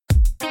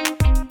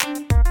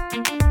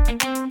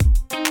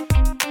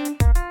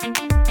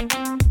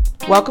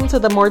Welcome to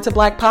the More to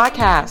Black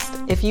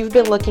podcast. If you've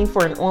been looking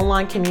for an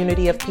online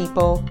community of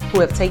people who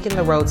have taken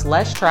the roads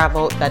less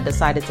traveled that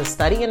decided to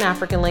study an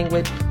African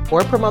language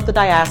or promote the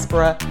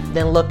diaspora,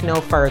 then look no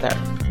further.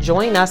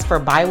 Join us for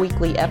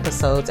bi-weekly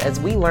episodes as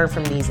we learn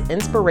from these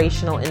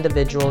inspirational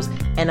individuals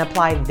and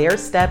apply their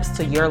steps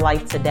to your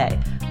life today.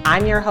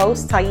 I'm your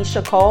host,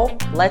 Taisha Cole.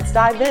 Let's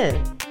dive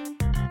in.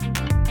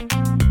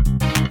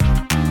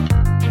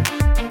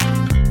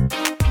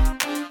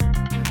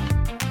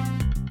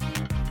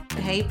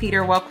 Hey,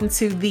 Peter, welcome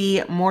to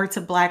the More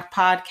to Black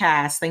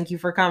podcast. Thank you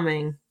for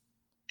coming.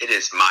 It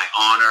is my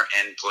honor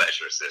and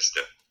pleasure, sister.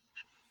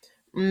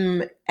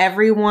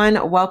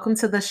 Everyone, welcome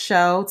to the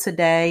show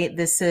today.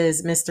 This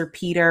is Mr.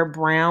 Peter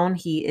Brown.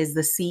 He is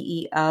the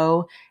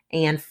CEO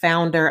and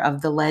founder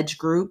of the LEDGE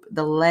Group.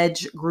 The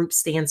LEDGE Group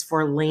stands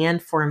for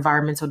Land for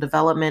Environmental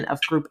Development of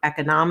Group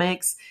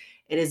Economics.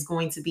 It is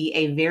going to be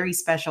a very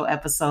special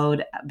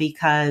episode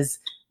because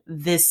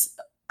this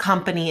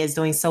company is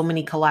doing so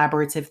many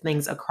collaborative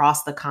things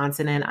across the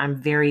continent.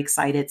 I'm very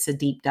excited to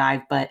deep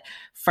dive. But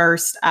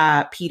first,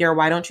 Peter,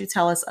 why don't you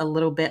tell us a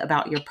little bit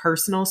about your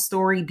personal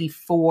story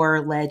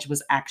before LEDGE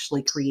was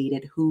actually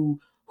created?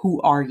 Who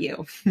are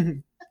you?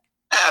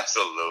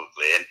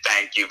 Absolutely. And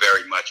thank you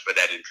very much for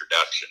that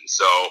introduction.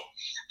 So,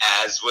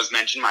 as was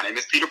mentioned, my name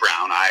is Peter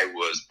Brown. I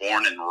was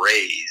born and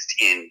raised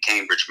in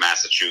Cambridge,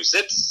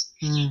 Massachusetts.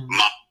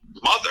 My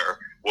mother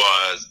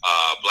was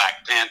a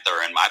Black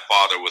Panther and my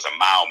father was a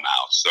Mau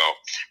Mau. So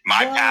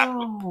my path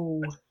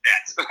was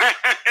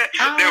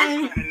there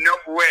was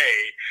no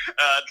way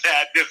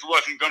that this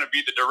wasn't going to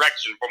be the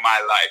direction for my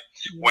life.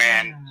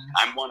 When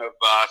I'm one of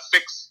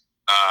six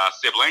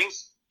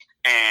siblings,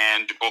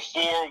 and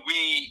before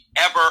we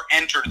ever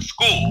entered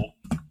school,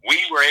 we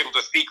were able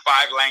to speak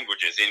 5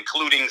 languages,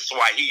 including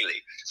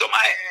Swahili. So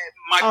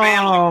my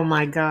family. Oh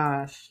my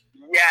gosh.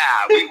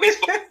 Yeah, we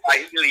spoke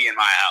Swahili in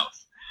my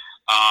house.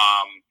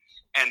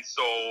 And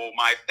so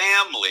my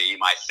family,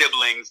 my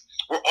siblings,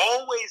 were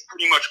always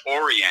pretty much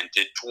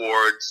oriented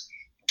towards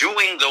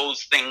doing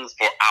those things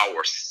for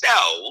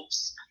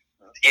ourselves,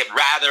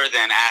 rather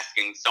than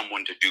asking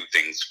someone to do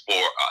things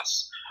for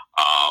us.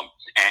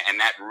 And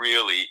that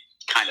really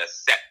kind of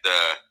set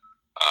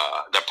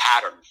the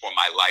pattern for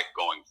my life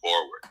going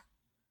forward.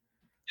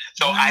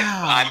 So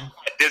I'm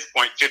at this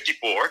point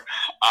 54.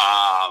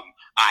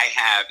 I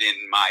have,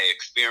 in my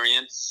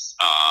experience,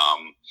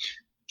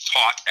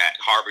 taught at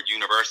Harvard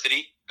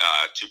University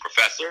to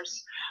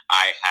professors.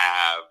 I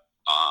have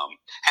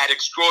had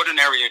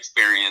extraordinary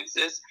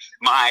experiences.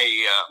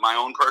 My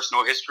own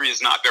personal history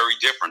is not very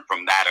different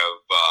from that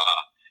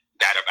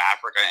of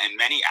Africa and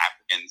many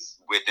Africans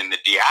within the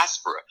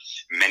diaspora.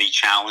 Many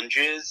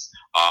challenges.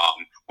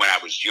 When I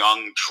was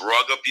young,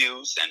 drug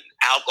abuse and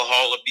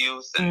alcohol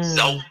abuse and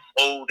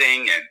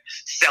self-loathing and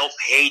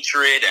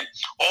self-hatred and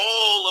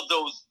all of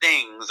those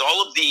things,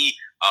 all of the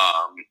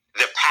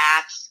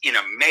paths in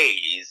a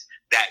maze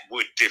that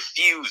would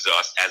diffuse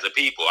us as a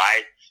people.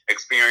 I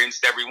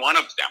experienced every one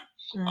of them.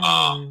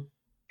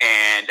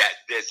 And at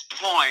this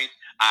point,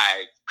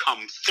 I've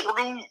come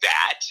through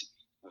that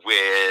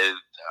with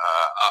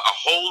a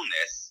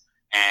wholeness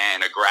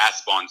and a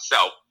grasp on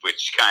self,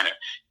 which kind of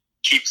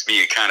keeps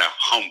me kind of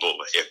humble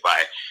if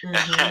I...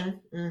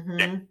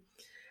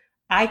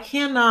 I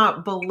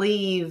cannot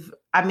believe,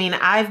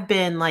 I've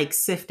been like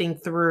sifting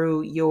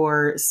through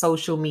your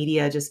social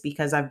media just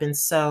because I've been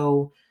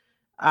so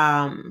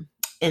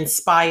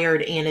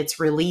inspired, and it's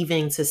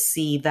relieving to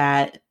see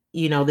that,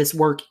 this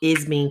work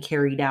is being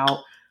carried out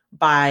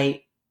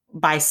by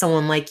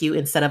someone like you,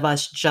 instead of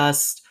us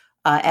just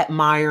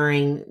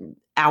admiring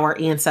our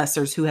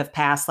ancestors who have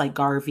passed, like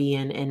Garvey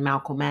and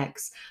Malcolm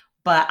X.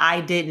 But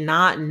I did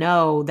not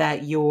know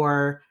that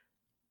your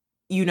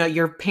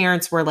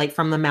parents were like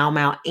from the Mau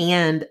Mau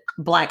and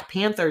Black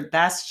Panther.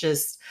 That's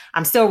just,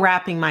 I'm still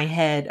wrapping my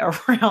head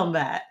around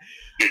that.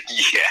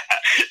 Yeah,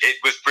 it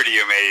was pretty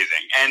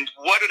amazing. And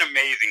what an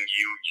amazing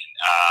union.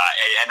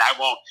 And I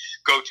won't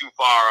go too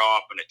far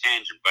off on a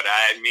tangent, but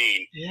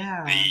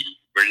the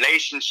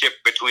relationship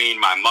between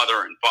my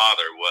mother and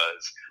father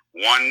was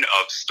one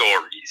of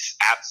stories.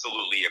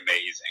 Absolutely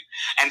amazing.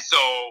 And so,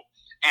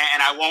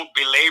 and I won't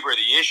belabor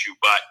the issue,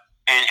 but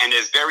and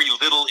there's very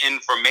little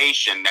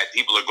information that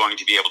people are going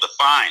to be able to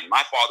find.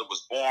 My father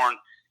was born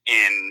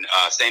in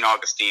St.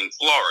 Augustine,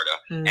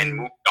 Florida, and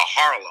moved to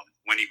Harlem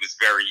when he was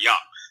very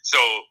young. So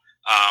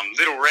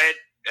Little Red,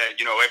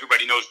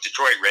 everybody knows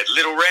Detroit Red.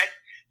 Little Red,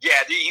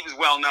 yeah, he was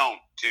well known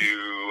to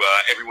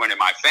everyone in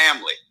my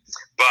family.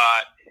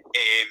 But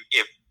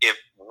if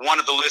one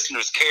of the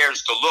listeners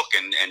cares to look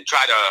and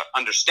try to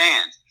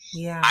understand,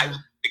 I would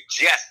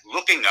suggest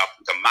looking up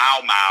the Mau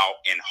Mau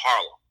in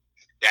Harlem.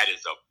 That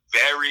is a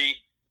very,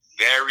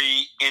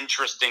 very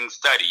interesting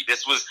study.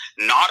 This was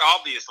not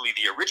obviously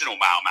the original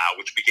Mau Mau,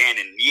 which began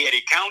in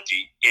Nyeri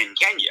County in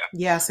Kenya.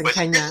 Yes, in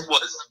Kenya.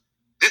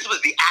 This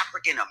was the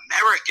African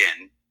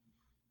American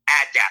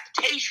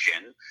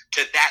adaptation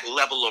to that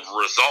level of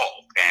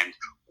resolve. And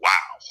wow,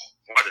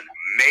 what an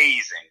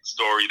amazing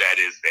story that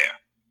is there.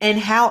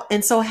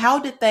 how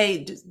did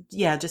they,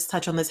 just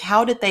touch on this.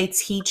 How did they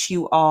teach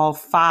you all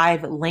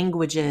 5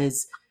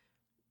 languages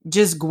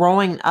just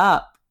growing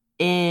up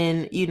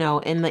in,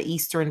 in the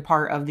eastern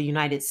part of the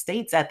United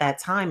States at that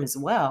time as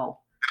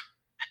well?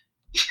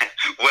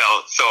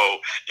 Well, so,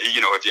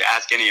 if you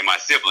ask any of my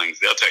siblings,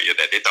 they'll tell you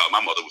that they thought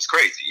my mother was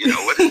crazy.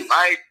 What is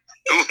right?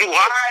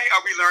 Why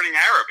are we learning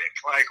Arabic?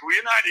 Like,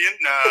 we're not in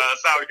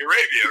Saudi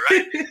Arabia,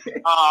 right?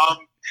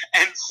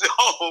 And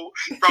so,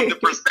 from the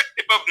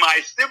perspective of my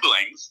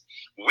siblings,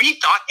 we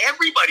thought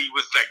everybody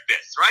was like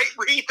this, right?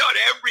 We thought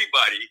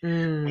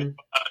everybody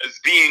was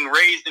being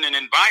raised in an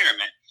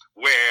environment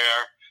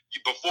where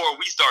before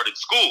we started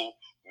school,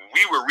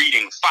 we were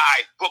reading 5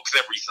 books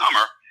every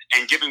summer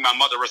and giving my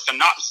mother a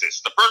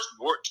synopsis. The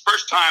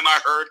first time I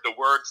heard the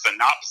word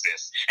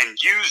synopsis and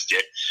used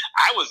it,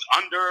 I was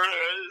under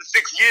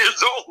 6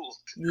 years old.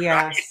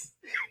 Yes.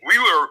 Right? We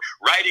were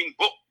writing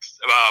book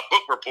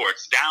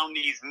reports down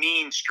these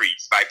mean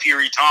streets by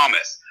Peary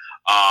Thomas,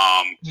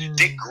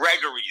 Dick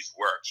Gregory's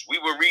works. We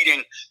were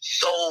reading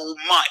so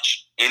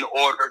much in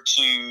order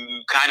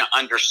to kind of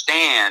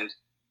understand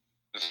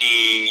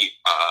the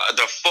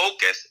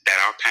focus that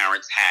our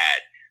parents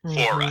had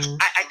for us.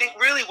 I think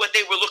really what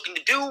they were looking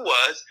to do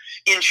was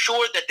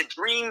ensure that the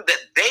dream that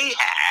they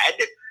had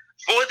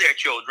for their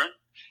children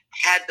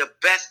had the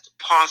best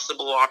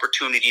possible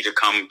opportunity to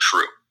come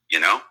true,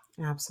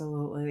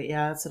 Absolutely.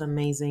 Yeah, that's an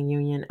amazing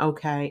union.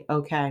 Okay.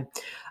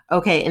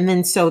 And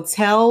then so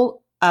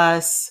tell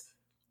us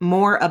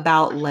more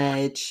about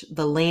LEDGE,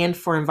 the Land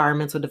for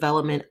Environmental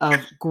Development of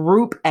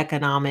Group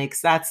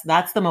Economics. That's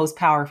the most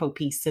powerful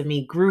piece to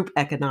me, group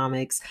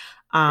economics.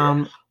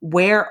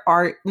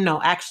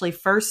 Actually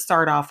first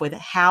start off with,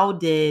 how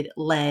did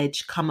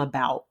LEDGE come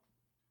about?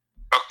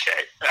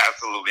 Okay,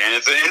 absolutely. And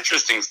it's an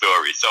interesting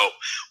story. So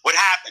what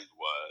happened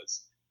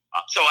was,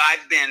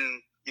 I've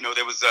been,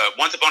 there was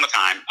once upon a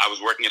time, I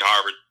was working at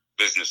Harvard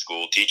Business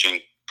School teaching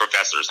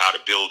professors how to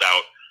build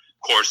out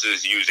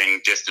courses using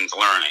distance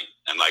learning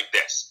and like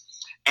this.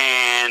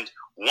 And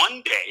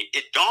one day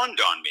it dawned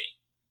on me,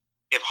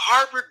 if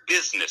Harvard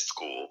Business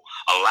School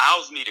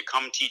allows me to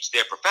come teach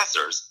their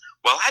professors,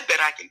 well, I bet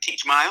I can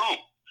teach my own.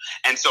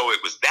 And so it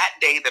was that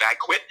day that I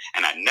quit,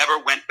 and I never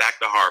went back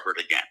to Harvard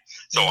again.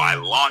 So I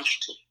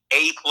launched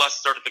A+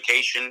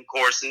 certification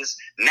courses,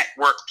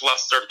 Network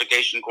Plus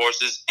certification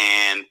courses,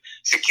 and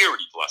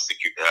Security Plus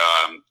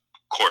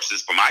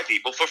courses for my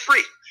people for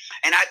free.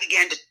 And I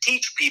began to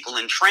teach people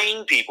and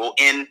train people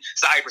in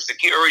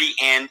cybersecurity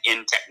and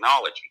in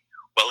technology.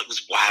 Well, it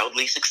was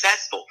wildly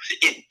successful.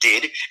 It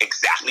did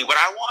exactly what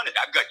I wanted.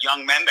 I've got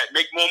young men that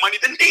make more money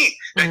than me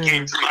that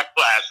came to my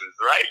classes,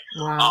 right?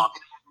 Wow.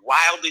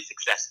 Wildly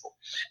successful.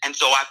 And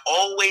so I've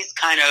always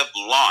kind of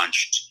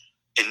launched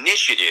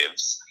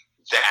initiatives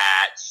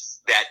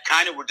that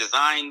kind of were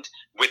designed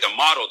with a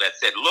model that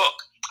said, look,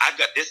 I've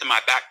got this in my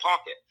back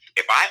pocket.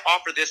 If I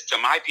offer this to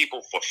my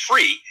people for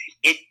free,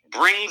 it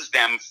brings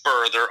them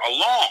further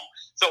along.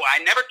 So I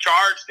never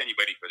charged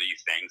anybody for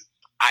these things.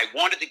 I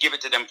wanted to give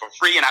it to them for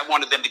free, and I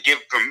wanted them to give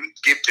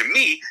to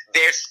me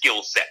their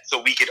skill set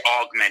so we could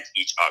augment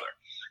each other.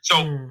 So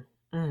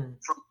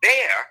from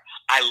there,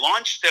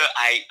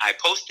 I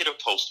posted a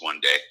post one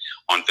day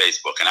on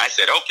Facebook, and I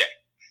said, okay,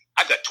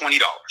 I've got $20.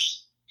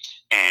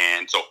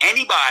 And so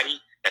anybody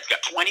that's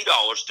got $20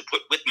 to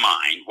put with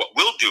mine, what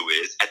we'll do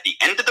is at the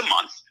end of the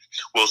month,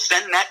 we'll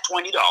send that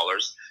 $20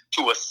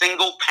 to a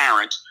single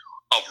parent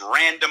of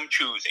random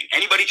choosing.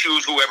 Anybody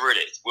choose whoever it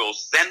is. We'll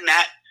send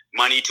that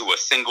money to a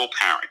single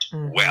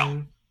parent.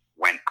 Well,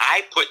 when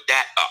I put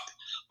that up,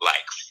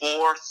 like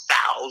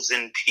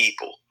 4,000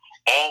 people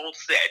all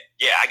said,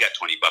 yeah, I got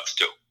 $20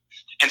 too.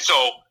 And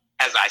so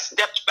as I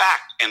stepped back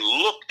and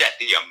looked at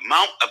the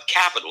amount of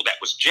capital that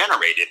was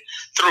generated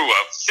through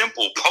a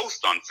simple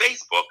post on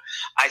Facebook,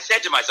 I said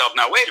to myself,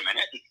 now, wait a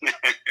minute.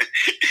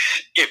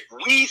 If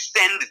we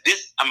send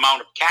this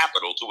amount of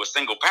capital to a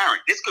single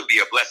parent, this could be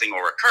a blessing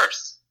or a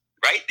curse,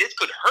 right? This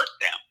could hurt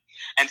them.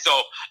 And so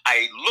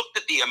I looked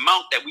at the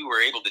amount that we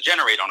were able to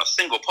generate on a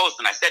single post,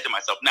 and I said to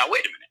myself, now,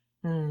 wait a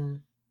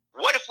minute.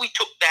 What if we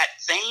took that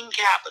same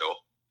capital,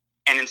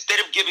 and instead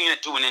of giving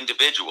it to an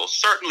individual,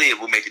 certainly it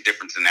will make a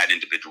difference in that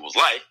individual's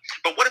life,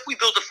 but what if we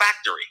built a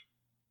factory?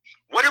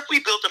 What if we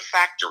built a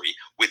factory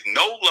with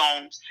no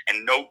loans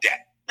and no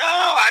debt? No,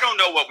 I don't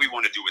know what we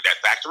want to do with that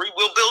factory.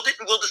 We'll build it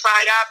and we'll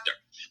decide after.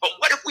 But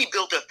what if we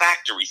built a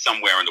factory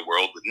somewhere in the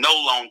world with no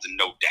loans and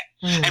no debt?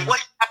 And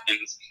what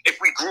happens if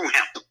we grew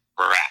hemp,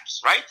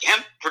 perhaps, right?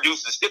 Hemp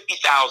produces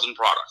 50,000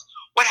 products.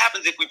 What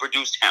happens if we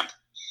produced hemp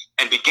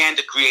and began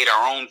to create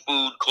our own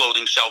food,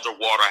 clothing, shelter,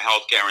 water,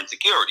 healthcare, and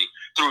security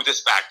through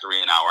this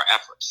factory and our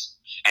efforts?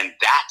 And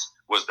that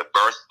was the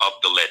birth of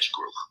the LEDGE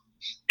Group.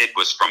 It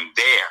was from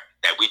there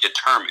that we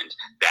determined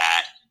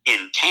that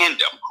in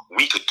tandem,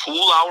 we could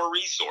pool our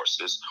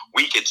resources.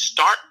 We could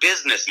start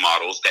business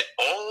models that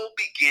all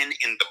begin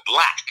in the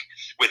black,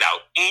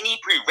 without any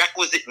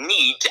prerequisite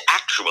need to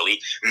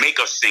actually make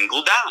a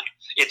single dime.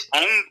 It's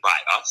owned by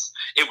us.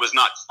 It was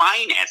not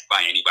financed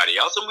by anybody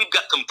else, and we've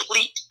got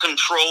complete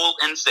control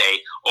and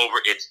say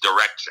over its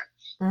direction.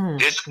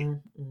 This is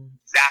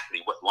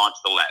exactly what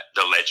launched the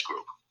Ledge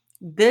Group.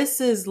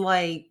 This is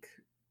like,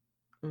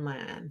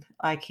 man,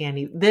 I can't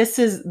even. This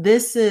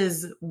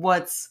is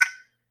what's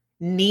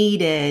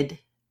needed,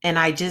 and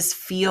I just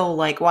feel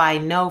like, well, I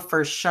know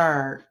for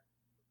sure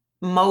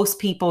most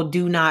people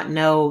do not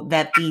know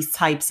that these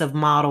types of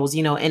models,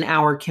 in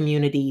our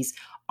communities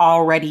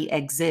already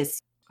exist.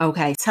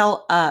 Okay,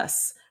 tell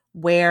us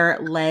where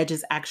Ledge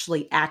is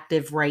actually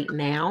active right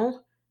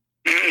now.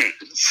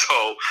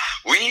 So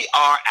we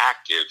are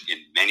active in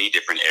many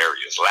different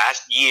areas.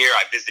 Last year,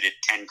 I visited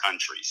 10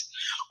 countries.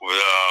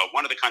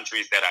 One of the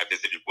countries that I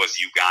visited was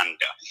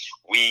Uganda.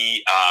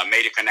 We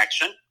made a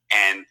connection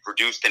and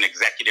produced an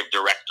executive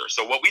director.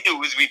 So what we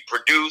do is we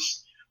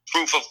produce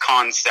proof of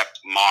concept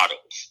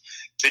models.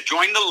 To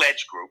join the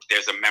Ledge Group,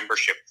 there's a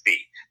membership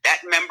fee.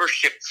 That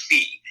membership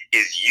fee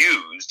is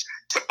used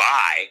to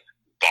buy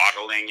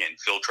bottling and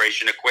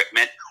filtration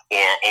equipment,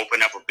 or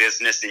open up a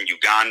business in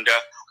Uganda,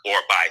 or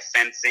buy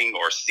fencing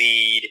or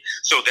seed.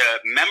 So the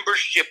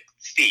membership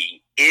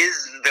fee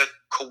is the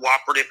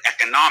cooperative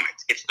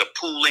economics. It's the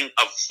pooling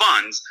of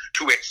funds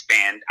to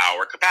expand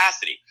our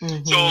capacity.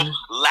 So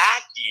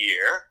last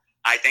year,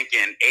 I think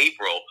in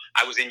April,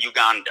 I was in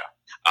Uganda.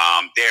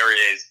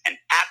 There is an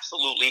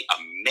absolutely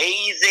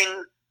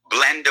amazing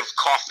blend of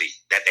coffee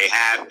that they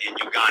have in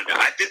Uganda.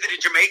 I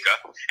visited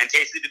Jamaica and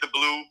tasted the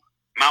Blue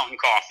Mountain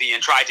coffee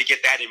and tried to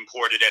get that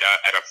imported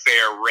at a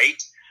fair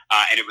rate.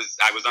 And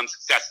I was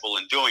unsuccessful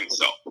in doing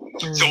so.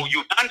 So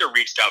Uganda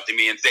reached out to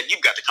me and said,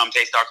 "You've got to come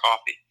taste our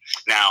coffee."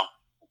 Now,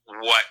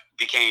 what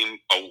became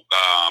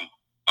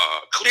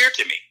clear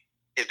to me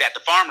is that the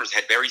farmers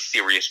had very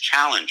serious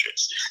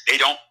challenges. They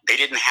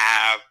didn't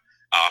have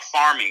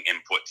farming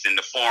inputs in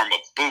the form of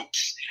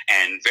boots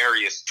and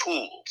various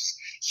tools.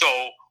 So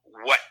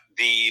what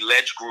the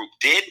Ledge Group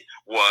did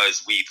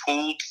was we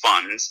pooled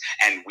funds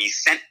and we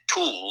sent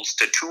tools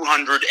to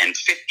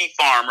 250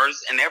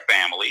 farmers and their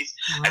families,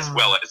 as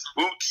well as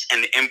boots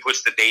and the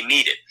inputs that they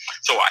needed.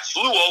 So I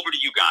flew over to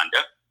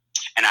Uganda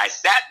and I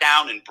sat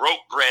down and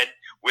broke bread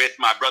with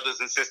my brothers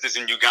and sisters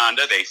in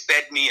Uganda. They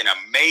fed me an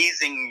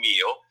amazing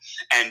meal,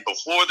 and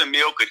before the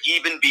meal could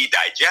even be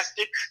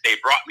digested, they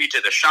brought me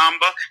to the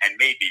shamba and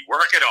made me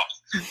work it off.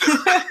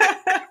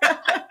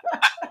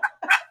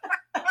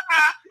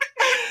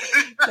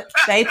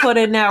 They put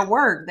in that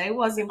work. They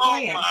wasn't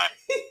playing.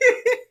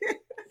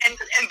 And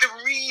the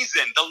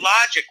reason, the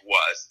logic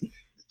was,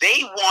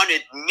 they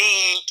wanted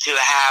me to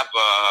have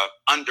a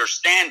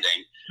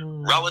understanding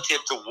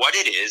relative to what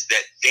it is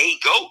that they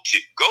go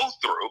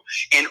through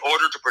in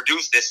order to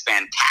produce this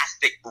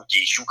fantastic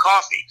Bugishu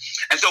coffee.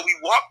 And so we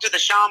walked to the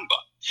shamba,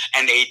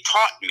 and they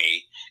taught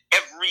me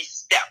every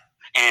step,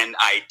 and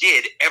I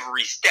did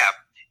every step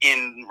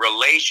in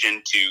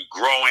relation to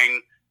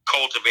growing,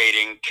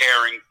 cultivating,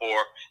 caring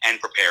for,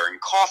 and preparing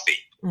coffee.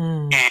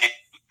 And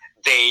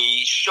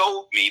they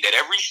showed me that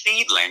every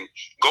seedling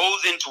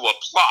goes into a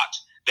plot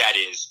that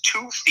is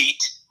 2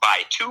 feet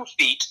by 2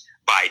 feet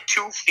by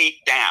 2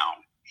 feet down.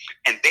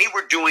 And they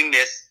were doing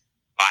this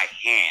by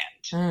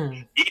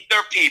hand. These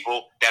are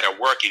people that are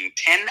working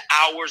 10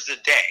 hours a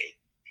day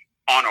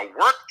on a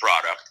work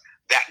product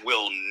that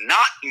will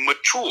not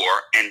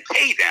mature and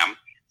pay them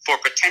for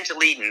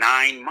potentially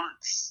 9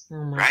 months. Oh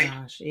my right?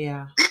 gosh,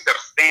 yeah. These are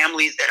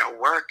families that are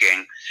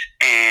working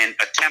and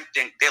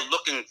they're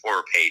looking for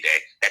a payday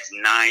that's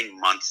 9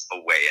 months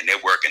away, and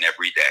they're working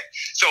every day.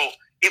 So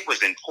it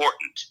was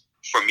important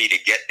for me to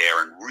get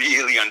there and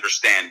really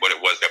understand what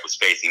it was that was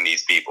facing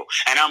these people.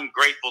 And I'm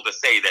grateful to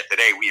say that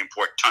today we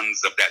import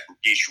tons of that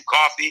Bugishu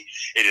coffee.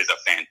 It is a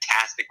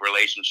fantastic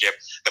relationship.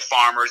 The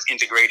Farmers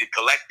Integrated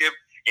Collective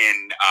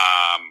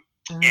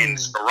in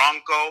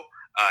Sporonko,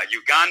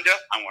 Uganda,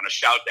 I want to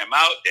shout them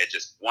out. They're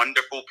just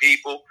wonderful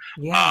people.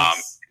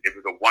 Yes. It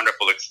was a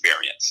wonderful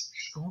experience.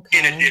 Okay.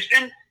 In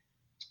addition,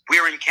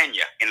 we're in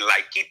Kenya, in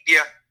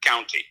Laikipia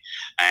County.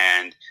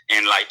 And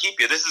in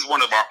Laikipia, this is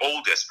one of our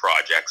oldest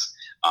projects.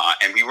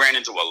 And we ran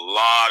into a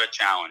lot of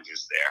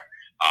challenges there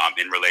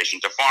in relation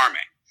to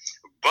farming.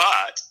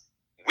 But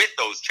with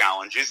those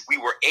challenges, we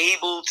were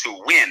able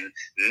to win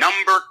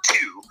number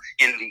 2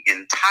 in the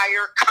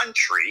entire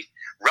country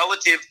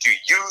relative to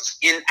youth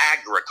in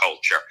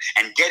agriculture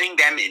and getting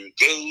them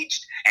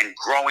engaged and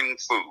growing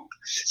food.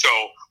 So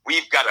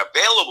we've got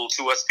available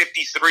to us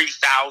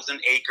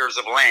 53,000 acres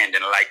of land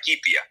in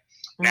Laikipia.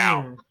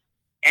 Now,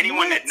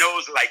 anyone that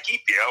knows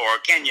Laikipia or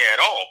Kenya at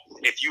all,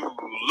 if you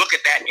look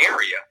at that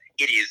area,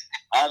 it is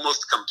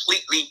almost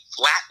completely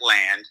flat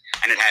land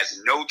and it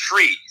has no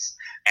trees.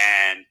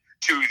 And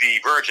to the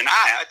virgin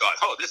eye, I thought,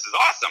 oh, this is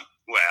awesome.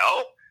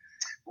 Well,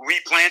 we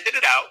planted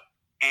it out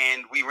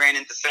and we ran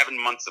into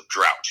 7 months of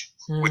drought,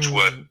 which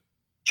was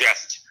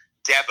just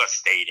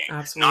devastating.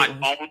 Absolutely.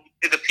 Not only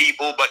to the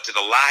people, but to the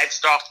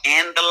livestock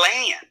and the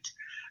land.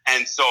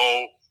 And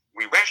so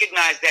we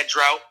recognized that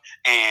drought,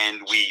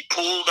 and we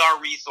pooled our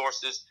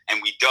resources,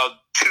 and we dug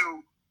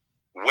 2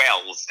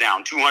 wells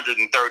down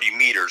 230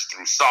 meters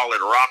through solid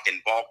rock and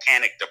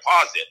volcanic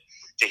deposit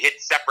to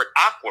hit separate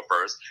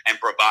aquifers and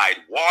provide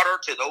water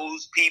to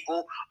those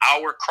people,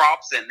 our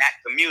crops, and that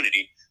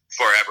community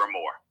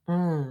forevermore.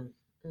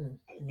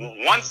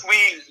 Once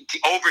we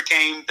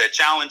overcame the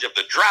challenge of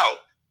the drought,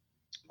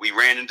 we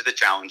ran into the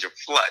challenge of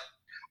flood,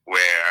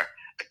 where,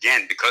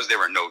 again, because there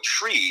are no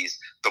trees,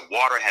 the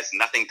water has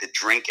nothing to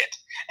drink it.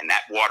 And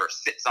that water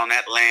sits on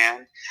that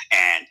land,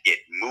 and it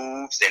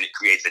moves, and it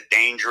creates a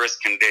dangerous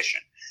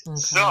condition. Okay.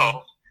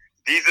 So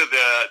these are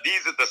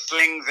the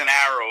slings and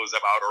arrows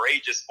of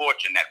outrageous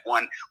fortune that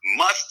one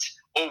must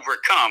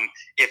overcome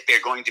if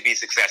they're going to be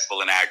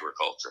successful in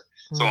agriculture.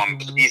 So I'm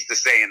pleased to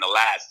say in the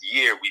last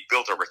year, we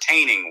built a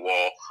retaining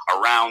wall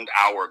around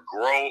our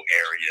grow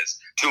areas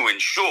to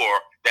ensure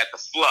that the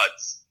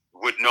floods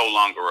would no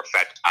longer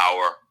affect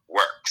our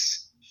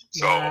works.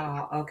 So,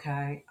 wow.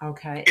 Okay.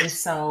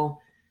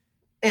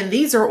 And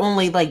these are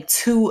only like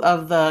 2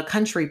 of the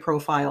country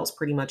profiles,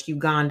 pretty much,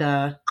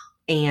 Uganda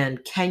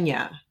and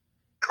Kenya.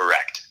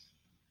 Correct.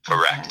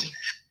 Okay.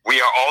 We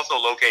are also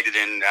located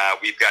in,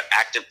 we've got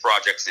active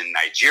projects in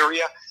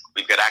Nigeria.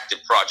 We've got active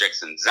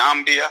projects in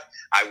Zambia.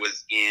 I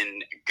was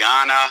in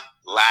Ghana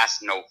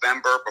last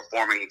November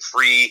performing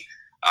free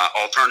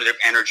alternative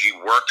energy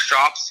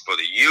workshops for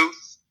the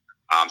youth.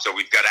 So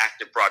we've got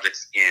active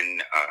projects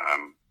in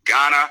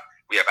Ghana.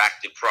 We have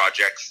active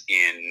projects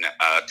in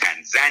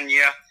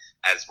Tanzania,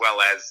 as well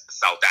as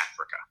South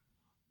Africa.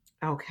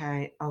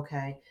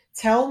 Okay.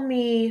 Tell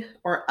me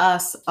or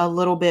us a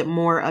little bit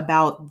more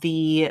about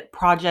the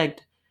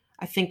project.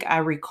 I think I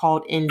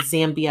recalled in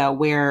Zambia,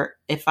 where,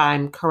 if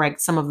I'm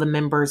correct, some of the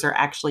members are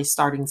actually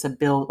starting to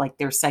build like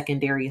their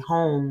secondary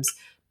homes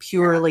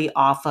purely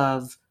off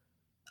of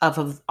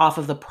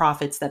the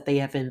profits that they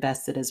have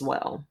invested as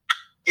well.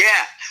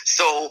 Yeah.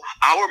 So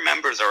our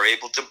members are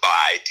able to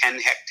buy 10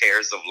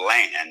 hectares of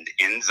land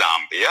in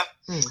Zambia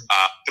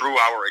through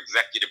our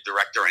executive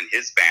director and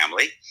his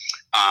family.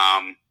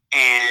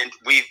 And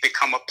we've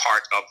become a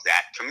part of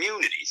that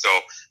community. So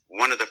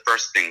one of the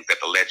first things that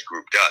the Ledge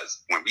Group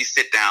does when we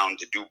sit down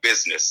to do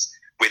business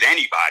with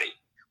anybody,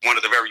 one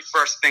of the very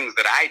first things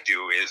that I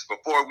do is,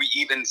 before we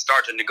even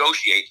start to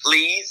negotiate,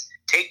 please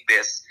take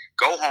this,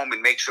 go home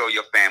and make sure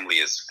your family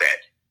is fed,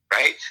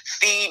 right?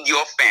 Feed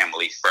your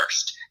family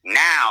first.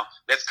 Now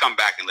let's come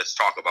back and let's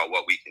talk about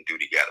what we can do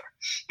together.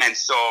 And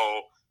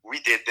so we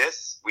did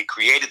this. We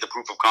created the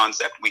proof of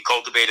concept. We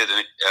cultivated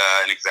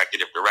an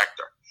executive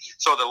director.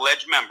 So the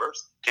Ledge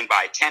members can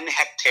buy 10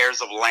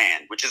 hectares of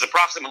land, which is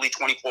approximately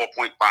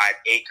 24.5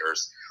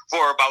 acres,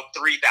 for about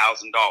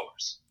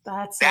 $3,000.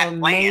 That's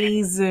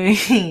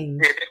amazing.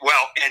 Land,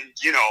 well, and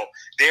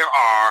there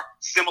are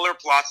similar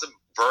plots of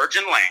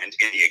virgin land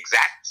in the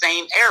exact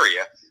same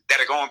area that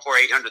are going for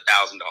 $800,000,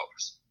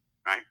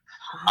 right?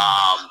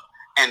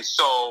 And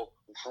so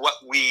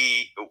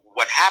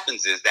what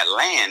happens is that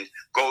land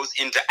goes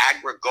into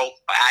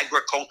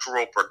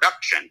agricultural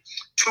production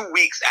 2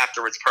 weeks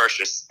after it's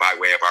purchased by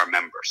way of our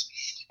members.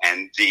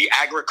 And the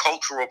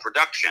agricultural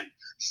production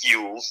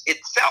fuels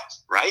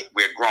itself, right?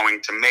 We're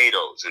growing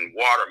tomatoes and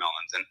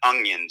watermelons and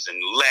onions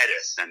and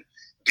lettuce and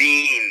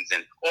beans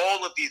and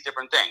all of these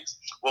different things.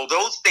 Well,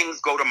 those things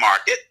go to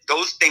market.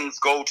 Those things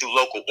go to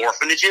local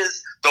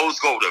orphanages. Those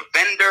go to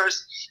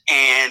vendors.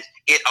 And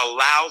it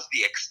allows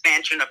the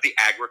expansion of the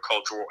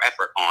agricultural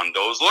effort on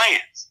those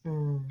lands.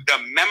 The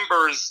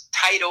members'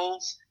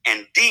 titles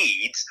and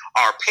deeds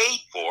are paid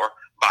for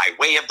by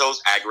way of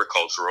those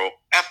agricultural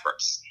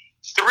efforts.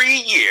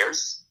 3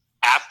 years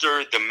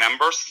after the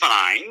member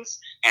signs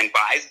and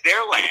buys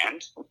their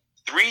land,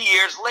 3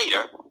 years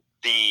later,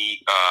 the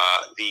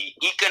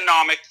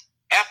economic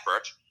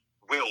effort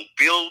will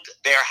build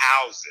their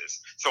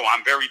houses. So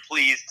I'm very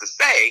pleased to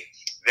say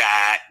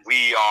that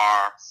we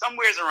are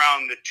somewhere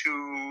around the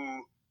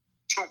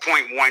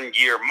 2.1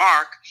 year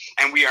mark,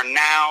 and we are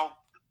now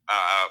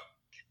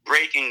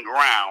breaking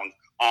ground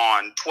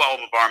on 12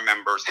 of our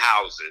members'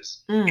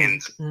 houses.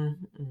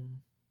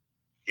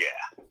 Yeah.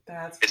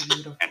 That's it's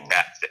beautiful.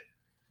 Fantastic.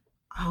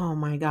 Oh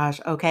my gosh.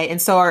 Okay.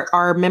 And so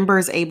are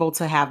members able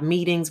to have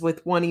meetings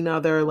with one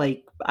another,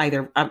 like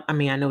either, I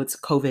mean, I know it's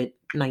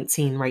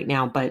COVID-19 right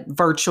now, but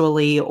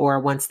virtually, or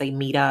once they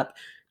meet up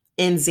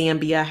in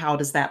Zambia? How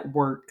does that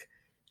work?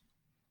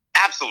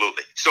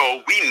 Absolutely.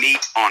 So we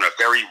meet on a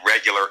very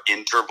regular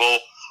interval.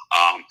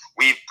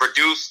 We've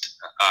produced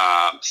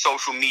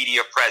social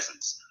media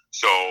presence.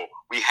 So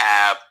we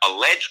have a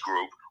Ledge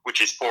Group, which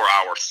is for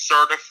our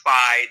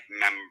certified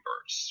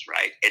members,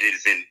 right? It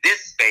is in this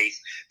space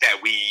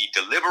that we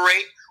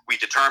deliberate, we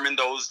determine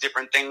those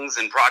different things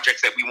and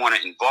projects that we want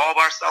to involve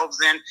ourselves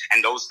in,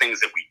 and those things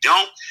that we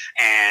don't.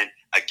 And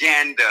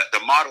again, the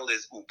model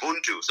is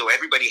Ubuntu, so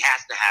everybody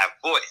has to have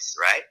voice,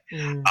 right?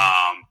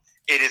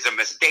 It is a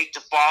mistake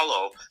to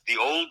follow the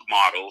old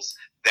models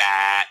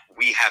that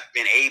we have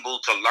been able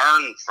to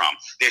learn from.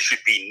 There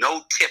should be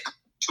no tip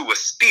to a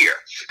spear,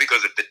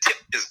 because if the tip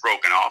is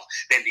broken off,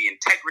 then the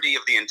integrity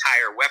of the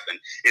entire weapon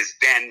is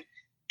then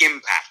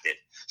impacted.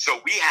 So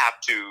we have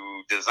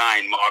to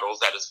design models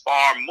that is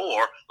far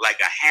more like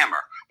a hammer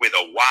with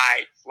a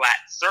wide, flat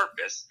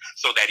surface,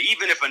 so that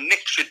even if a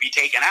nick should be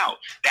taken out,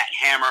 that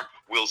hammer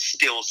will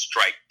still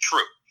strike true.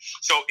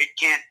 So it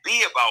can't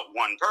be about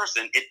one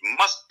person. It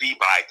must be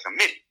by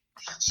committee.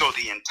 So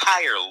the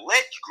entire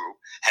Ledge Group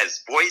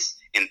has voice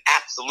in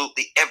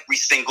absolutely every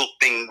single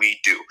thing we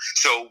do.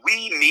 So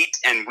we meet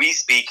and we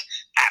speak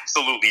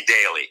absolutely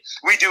daily.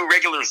 We do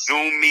regular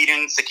Zoom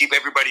meetings to keep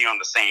everybody on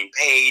the same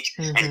page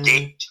and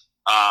gauge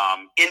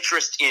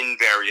interest in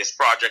various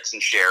projects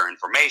and share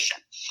information.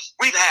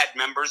 We've had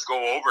members go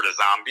over to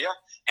Zambia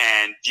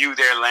and view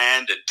their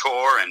land and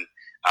tour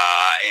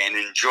and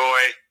enjoy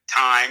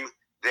time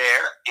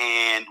there.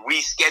 And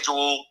we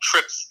schedule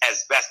trips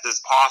as best as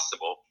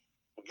possible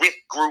with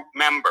group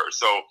members.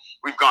 So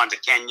we've gone to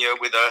Kenya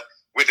with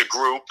a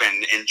group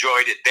and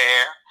enjoyed it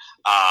there.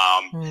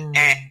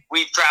 And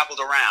we've traveled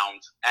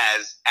around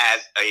as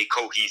a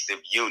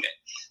cohesive unit.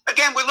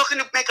 Again, we're looking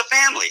to make a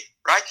family,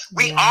 right?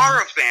 We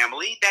are a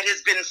family that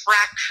has been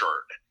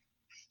fractured.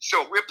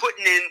 So we're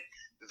putting in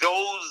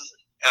those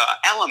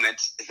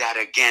elements that,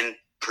 again,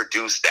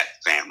 produce that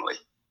family,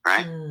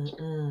 right?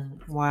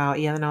 Wow.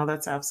 Yeah, no,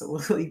 that's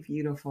absolutely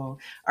beautiful.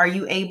 Are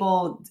you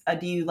able,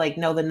 do you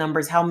know the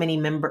numbers? How many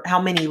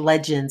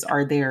legends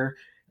are there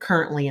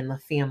currently in the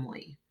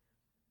family?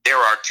 There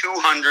are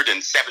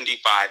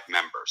 275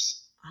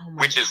 members,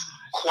 which is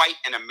quite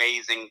an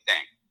amazing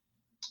thing.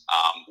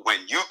 When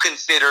you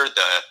consider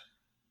the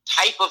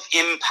type of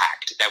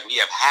impact that we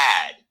have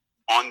had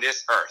on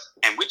this earth,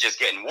 and we're just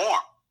getting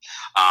warm,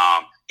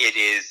 it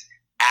is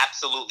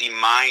absolutely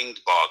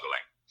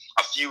mind-boggling.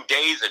 A few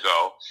days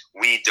ago,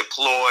 we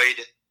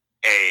deployed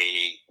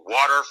a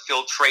water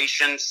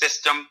filtration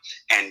system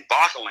and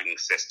bottling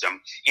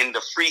system in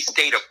the Free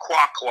State of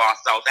Kwakwa,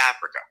 South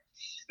Africa.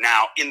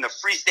 Now, in the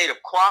Free State of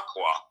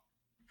Kwakwa,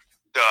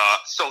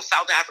 so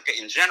South Africa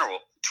in general,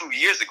 2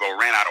 years ago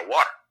ran out of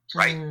water,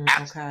 right?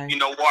 Absolutely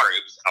no water.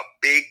 It was a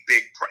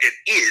it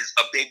is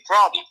a big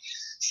problem.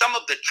 Some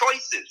of the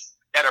choices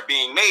that are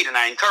being made, and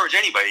I encourage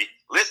anybody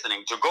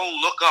listening to go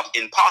look up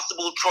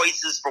impossible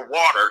choices for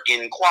water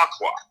in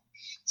Kwakwa.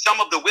 Some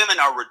of the women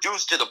are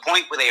reduced to the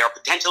point where they are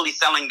potentially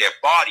selling their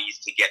bodies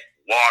to get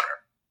water.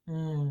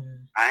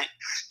 Right?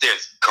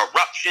 There's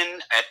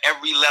corruption at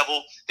every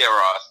level. There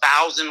are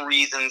 1,000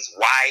 reasons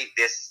why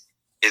this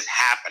is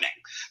happening.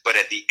 But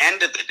at the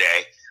end of the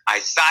day, I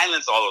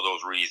silence all of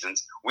those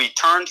reasons. We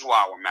turn to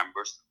our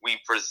members, we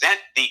present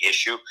the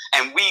issue,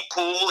 and we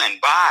pool and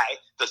buy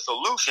the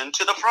solution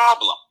to the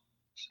problem.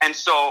 And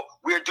so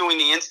we're doing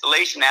the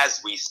installation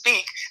as we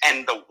speak,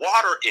 and the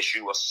water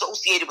issue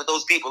associated with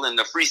those people in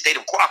the Free State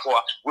of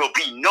Kwakwa will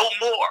be no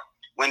more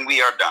when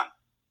we are done.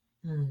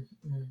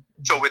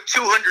 So with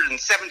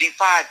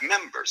 275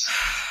 members,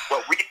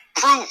 what we've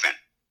proven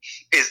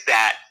is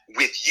that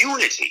with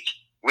unity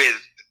with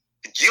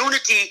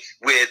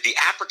the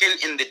African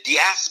in the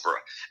diaspora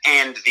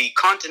and the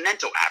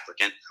continental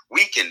African,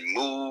 we can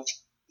move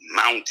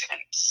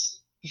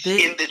mountains.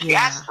 In the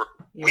diaspora,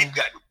 we've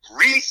got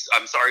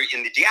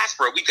in the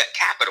diaspora, we've got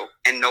capital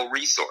and no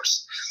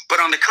resource. But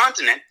on the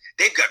continent,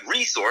 they've got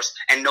resource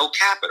and no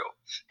capital.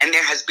 And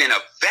there has been a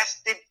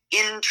vested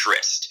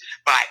interest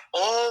by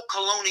all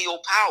colonial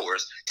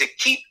powers to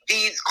keep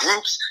these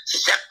groups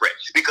separate.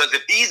 Because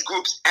if these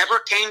groups ever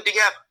came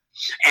together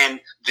and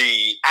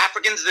the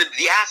Africans in the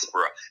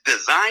diaspora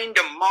designed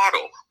a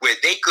model where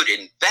they could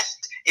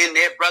invest in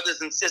their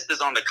brothers and sisters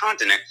on the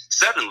continent,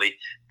 suddenly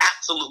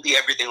absolutely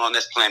everything on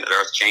this planet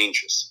Earth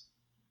changes.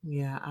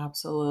 Yeah,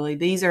 absolutely.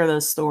 These are the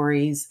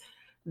stories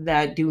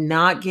that do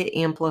not get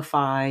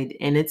amplified,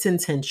 and it's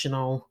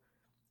intentional.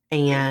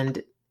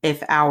 And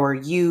if our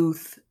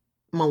youth,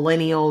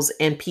 millennials,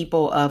 and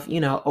people of,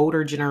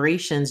 older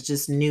generations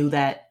just knew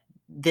that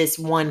this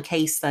one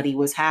case study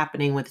was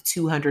happening with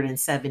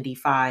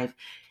 275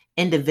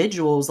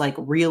 individuals,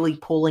 really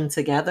pulling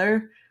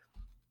together.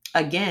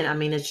 Again, I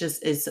mean,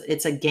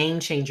 it's a game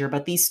changer,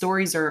 but these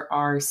stories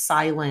are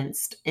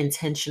silenced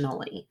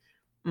intentionally.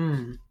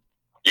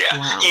 Yeah.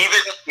 Wow.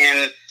 Even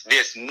in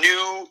this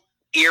new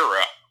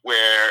era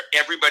where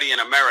everybody in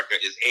America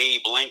is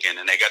Abe Lincoln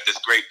and they got this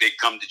great big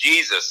come to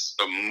Jesus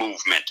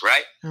movement,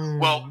 right?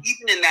 Well,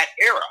 even in that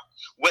era,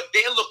 what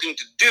they're looking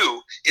to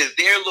do is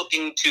they're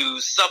looking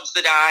to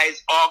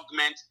subsidize,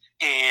 augment,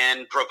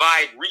 and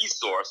provide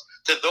resource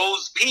to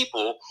those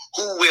people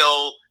who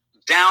will,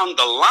 down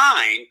the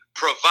line,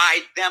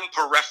 provide them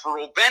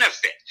peripheral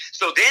benefit.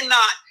 So they're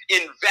not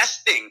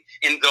investing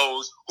in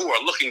those who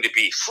are looking to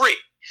be free.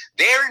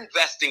 They're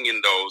investing in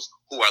those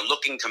who are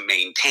looking to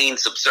maintain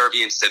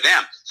subservience to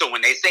them. So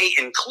when they say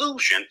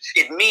inclusion,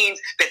 it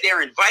means that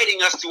they're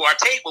inviting us to our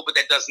table, but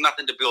that does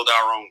nothing to build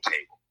our own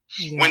table.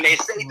 Yeah. When they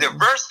say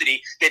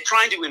diversity, they're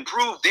trying to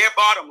improve their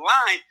bottom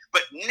line,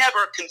 but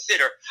never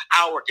consider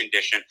our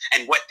condition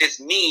and what this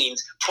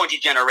means 20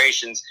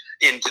 generations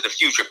into the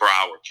future for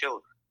our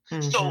children.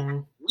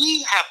 So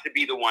we have to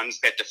be the ones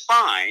that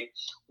define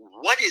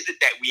what is it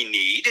that we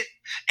need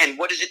and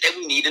what is it that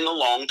we need in the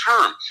long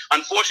term.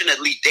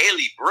 Unfortunately,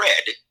 Daily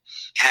Bread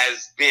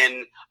has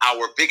been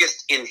our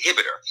biggest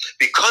inhibitor.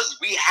 Because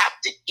we have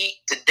to eat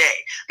today,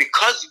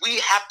 because we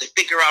have to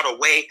figure out a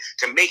way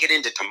to make it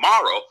into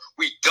tomorrow,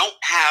 we don't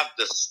have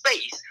the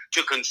space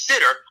to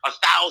consider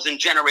 1,000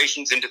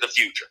 generations into the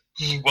future.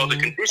 Mm-hmm. Well, the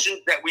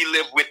conditions that we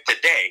live with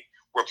today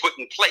were put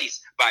in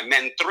place by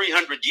men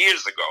 300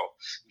 years ago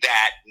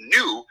that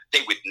knew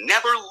they would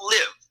never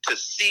live to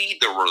see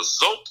the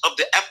result of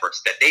the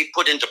efforts that they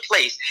put into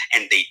place,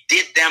 and they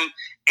did them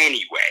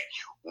anyway.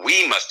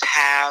 We must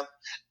have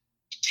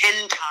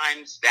 10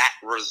 times that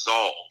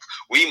resolve.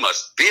 We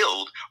must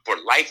build for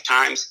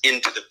lifetimes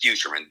into the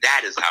future, and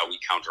that is how we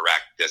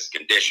counteract this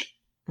condition.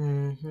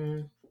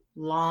 Mm-hmm.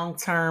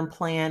 Long-term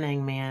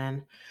planning,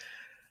 man.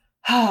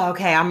 Oh,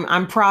 okay,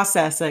 I'm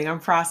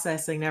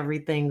processing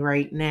everything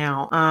right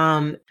now.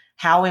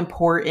 How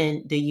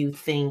important do you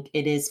think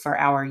it is for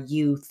our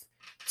youth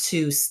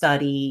to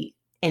study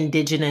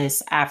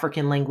indigenous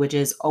African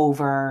languages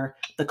over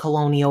the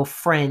colonial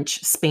French,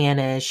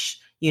 Spanish,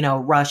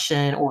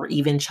 Russian, or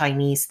even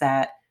Chinese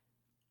that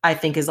I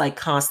think is like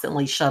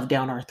constantly shoved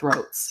down our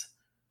throats?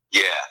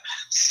 Yeah.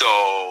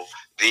 So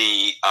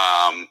the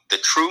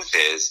truth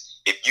is,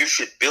 if you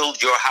should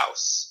build your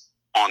house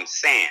on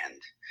sand,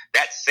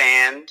 that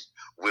sand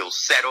will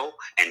settle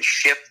and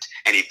shift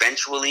and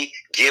eventually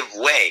give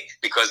way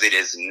because it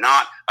is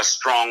not a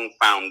strong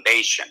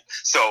foundation.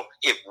 So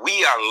if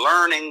we are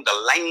learning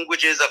the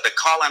languages of the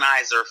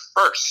colonizer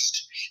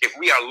first, if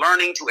we are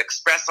learning to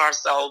express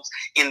ourselves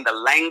in the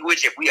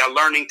language, if we are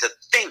learning to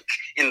think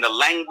in the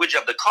language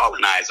of the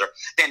colonizer,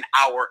 then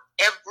our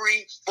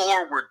every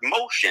forward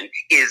motion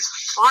is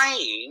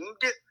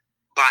framed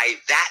by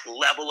that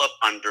level of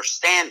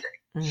understanding.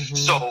 Mm-hmm.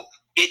 So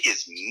it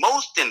is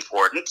most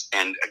important,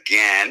 and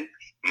again,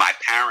 my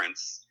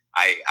parents,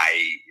 I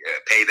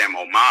pay them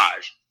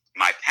homage.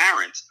 My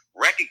parents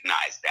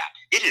recognize that.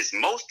 It is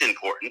most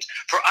important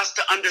for us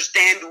to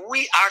understand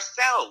we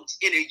ourselves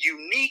in a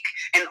unique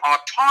and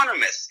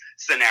autonomous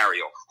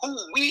scenario, who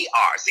we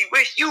are. See,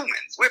 we're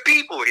humans. We're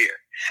people here.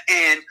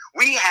 And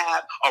we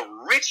have a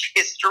rich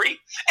history,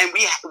 and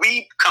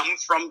we come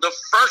from the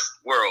first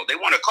world. They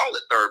want to call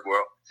it third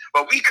world,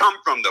 but we come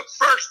from the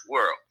first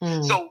world.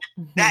 Mm. So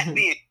that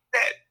being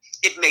said,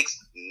 it makes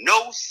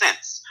no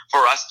sense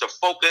for us to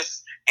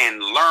focus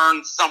and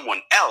learn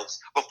someone else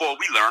before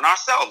we learn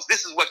ourselves.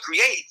 This is what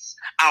creates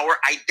our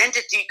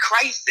identity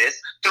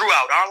crisis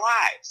throughout our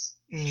lives.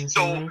 Mm-hmm.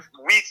 So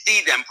we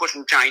see them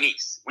pushing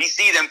Chinese. We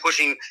see them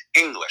pushing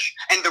English.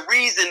 And the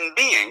reason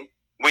being,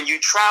 when you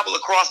travel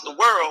across the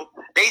world,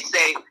 they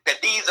say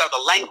that these are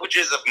the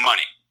languages of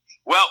money.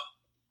 Well,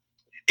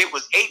 it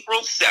was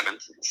April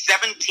 7th,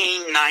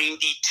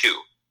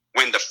 1792,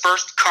 when the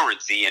first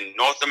currency in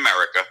North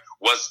America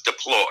was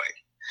deployed.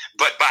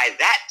 But by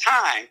that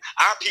time,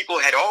 our people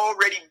had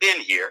already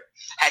been here,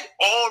 had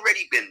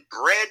already been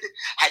bred,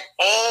 had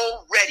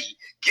already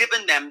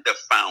given them the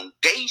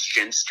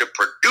foundations to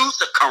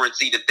produce a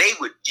currency that they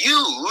would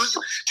use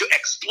to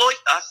exploit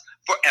us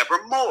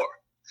forevermore.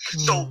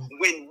 So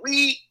when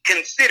we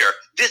consider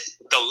this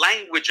the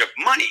language of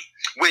money,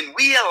 when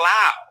we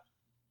allow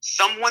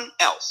someone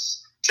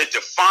else to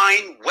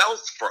define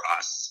wealth for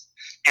us,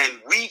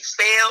 and we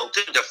fail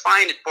to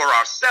define it for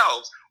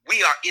ourselves,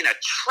 we are in a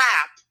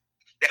trap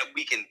that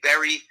we can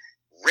very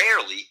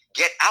rarely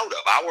get out of.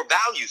 Our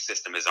value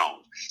system is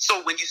owned.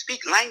 So when you speak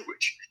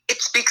language,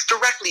 it speaks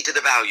directly to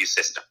the value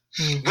system.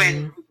 Mm-hmm.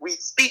 When we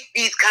speak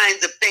these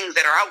kinds of things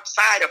that are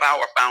outside of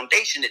our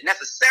foundation, it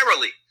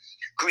necessarily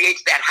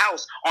creates that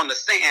house on the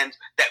sand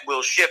that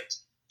will shift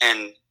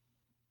and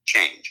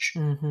change.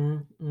 Mm-hmm.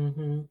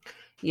 Mm-hmm.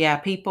 Yeah,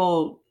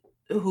 people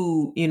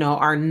who,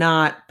 are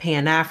not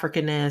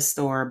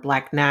Pan-Africanist or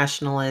Black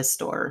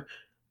nationalist or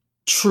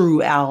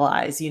true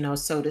allies,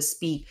 so to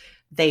speak,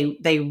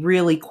 they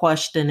really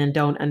question and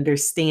don't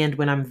understand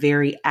when I'm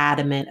very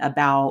adamant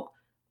about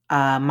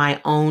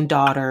my own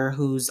daughter,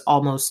 who's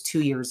almost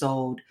 2 years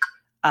old,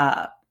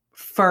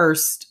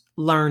 first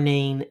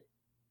learning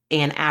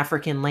an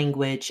African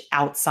language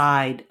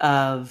outside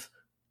of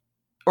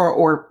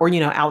or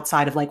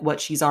outside of like what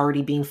she's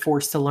already being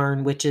forced to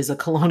learn, which is a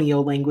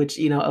colonial language,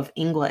 of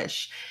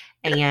English.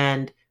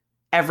 And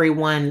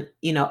everyone,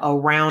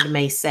 around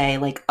may say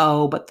like,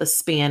 oh, but the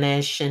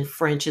Spanish and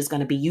French is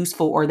going to be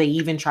useful. Or they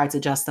even try to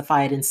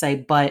justify it and say,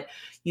 but,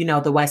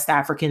 the West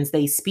Africans,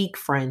 they speak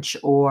French,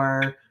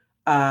 or,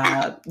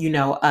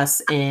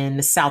 us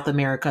in South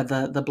America,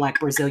 the Black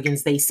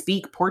Brazilians, they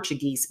speak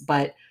Portuguese.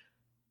 But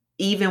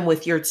even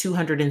with your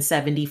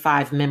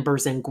 275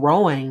 members and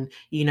growing,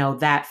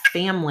 that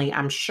family,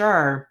 I'm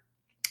sure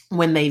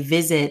when they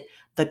visit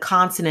the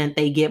continent,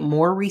 they get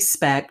more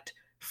respect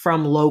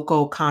from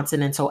local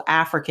continental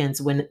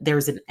Africans when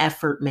there's an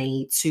effort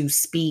made to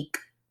speak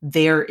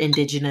their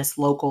indigenous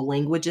local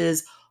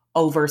languages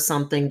over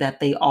something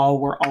that they all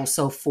were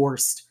also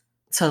forced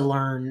to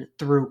learn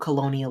through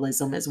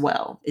colonialism as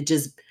well. It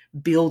just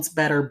builds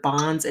better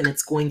bonds, and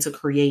it's going to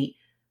create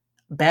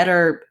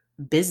better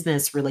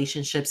business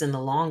relationships in the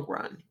long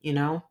run,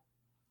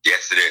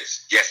 Yes, it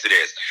is. Yes, it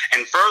is.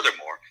 And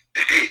furthermore,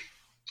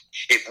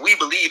 if we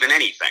believe in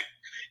anything,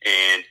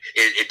 And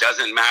it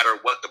doesn't matter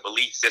what the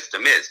belief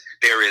system is.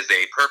 There is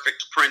a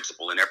perfect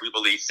principle in every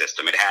belief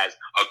system. It has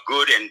a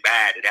good and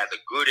bad. It has a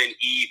good and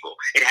evil.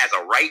 It has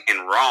a right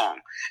and wrong.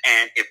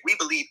 And if we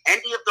believe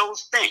any of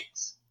those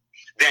things,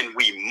 then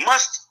we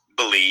must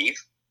believe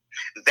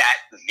that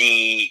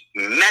the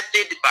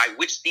method by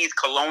which these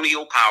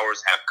colonial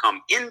powers have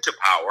come into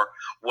power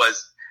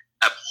was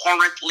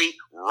abhorrently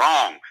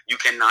wrong. You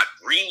cannot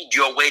read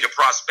your way to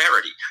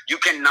prosperity. You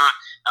cannot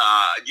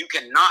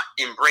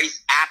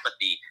embrace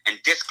apathy and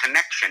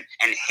disconnection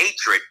and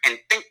hatred and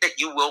think that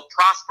you will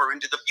prosper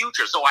into the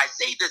future. So I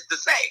say this to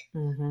say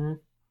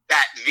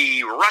that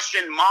the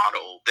Russian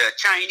model, the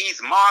Chinese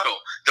model,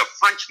 the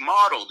French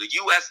model, the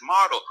U.S.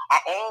 model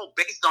are all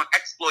based on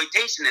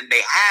exploitation, and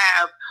they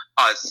have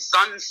a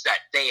sunset.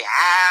 They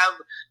have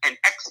an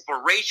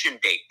expiration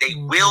date. They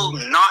will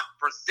not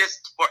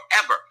persist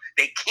forever.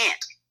 They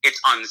can't. It's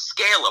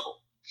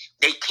unscalable.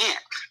 They can't.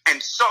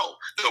 And so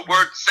the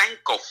word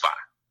Sankofa,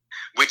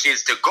 which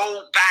is to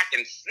go back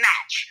and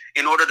snatch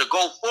in order to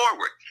go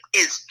forward,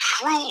 is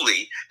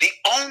truly the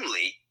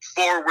only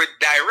forward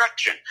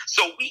direction.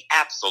 So we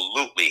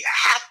absolutely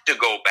have to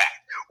go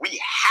back. We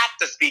have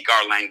to speak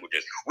our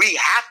languages. We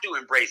have to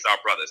embrace our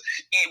brothers.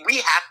 We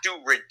have to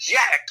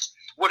reject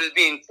what is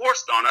being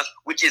forced on us,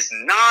 which is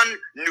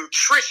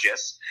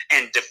non-nutritious,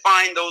 and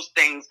define those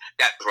things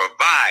that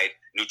provide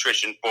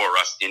nutrition for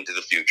us into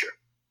the future.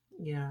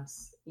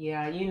 Yes.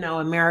 Yeah.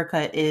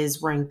 America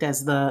is ranked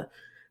as the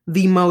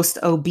most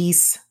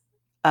obese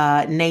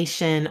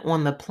nation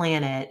on the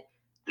planet.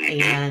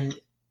 And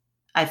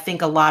I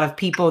think a lot of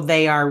people,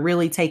 they are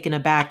really taken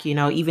aback,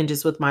 even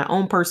just with my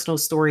own personal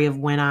story of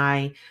when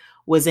I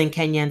was in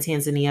Kenya and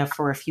Tanzania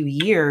for a few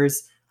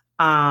years.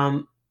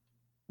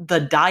 The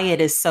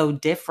diet is so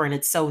different.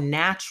 It's so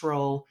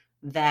natural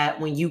that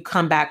when you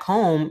come back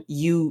home,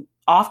 you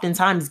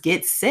oftentimes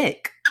get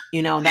sick.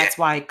 That's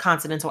why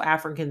continental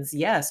Africans,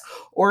 yes,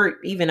 or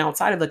even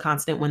outside of the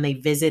continent, when they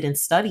visit and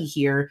study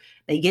here,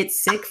 they get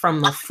sick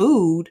from the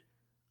food.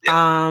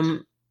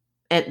 And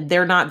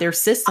their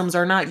systems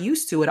are not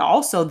used to it.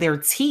 Also, their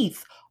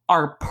teeth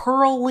are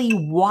pearly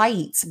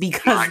white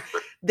because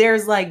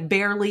there's like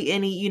barely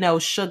any,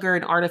 sugar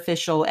and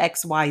artificial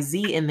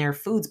XYZ in their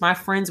foods. My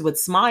friends would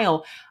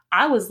smile.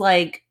 I was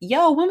like,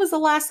 yo, when was the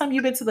last time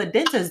you've been to the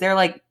dentist? They're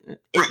like,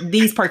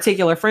 these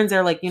particular friends,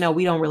 they're like, we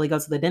don't really go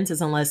to the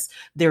dentist unless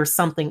there's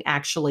something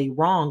actually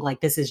wrong.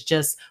 Like, this is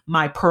just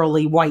my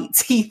pearly white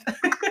teeth.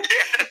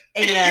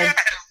 And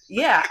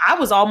yeah, I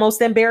was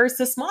almost embarrassed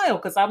to smile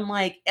because I'm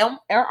like,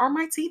 are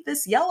my teeth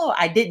this yellow?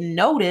 I didn't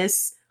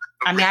notice.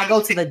 I mean, I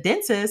go to the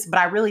dentist, but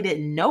I really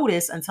didn't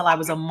notice until I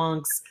was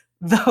amongst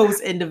those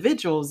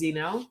individuals,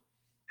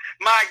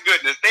 My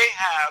goodness, they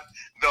have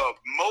the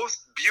most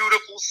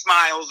beautiful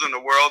smiles in the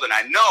world. And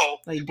I know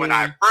when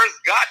I first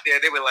got there,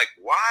 they were like,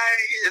 why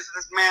is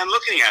this man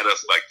looking at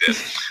us like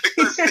this?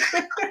 Because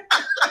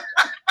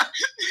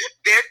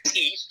their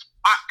teeth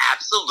are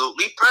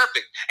absolutely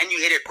perfect. And you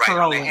hit it right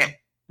on the head.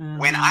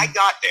 When I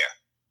got there,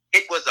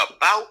 it was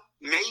about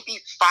maybe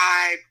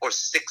 5 or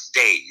 6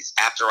 days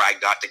after I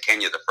got to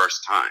Kenya the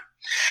first time.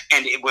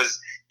 And it was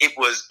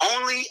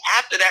only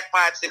after that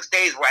 5-6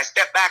 days where I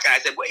stepped back and I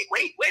said, wait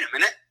a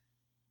minute.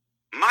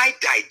 My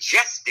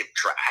digestive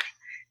tract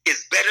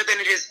is better than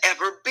it has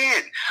ever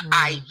been.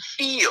 I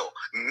feel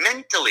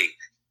mentally,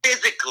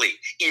 physically,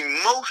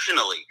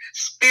 emotionally,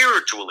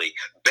 spiritually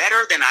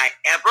better than I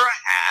ever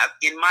have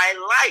in my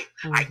life.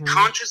 I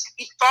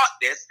consciously thought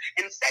this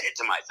and said it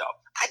to myself.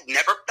 I'd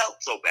never felt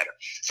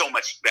so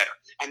much better.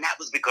 And that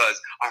was because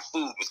our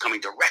food was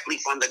coming directly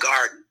from the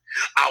garden.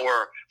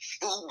 Our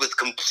food was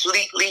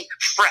completely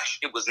fresh.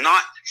 It was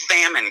not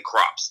famine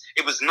crops.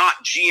 It was not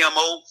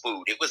GMO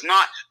food. It was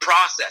not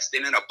processed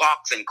and in a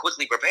box and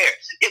quickly prepared.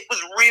 It was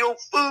real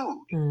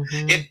food.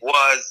 It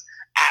was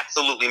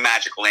absolutely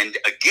magical. And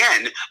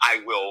again,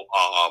 I will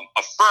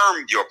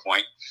affirm your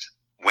point.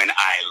 When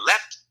I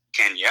left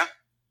Kenya,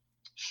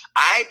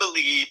 I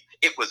believe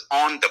it was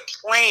on the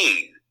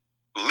plane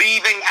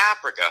leaving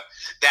Africa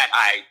that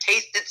I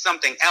tasted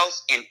something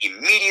else, and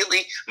immediately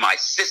my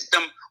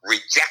system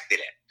rejected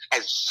it.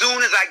 As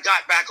soon as I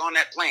got back on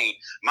that plane,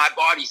 my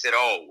body said,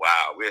 oh,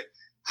 wow,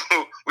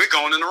 we're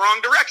going in the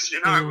wrong direction,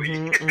 aren't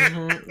we?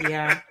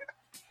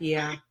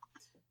 Yeah.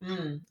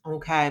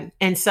 Okay.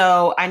 And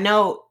so I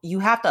know you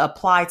have to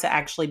apply to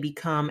actually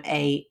become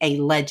a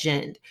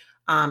legend.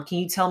 Can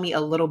you tell me a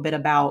little bit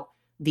about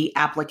the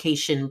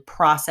application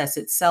process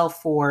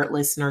itself for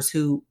listeners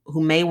who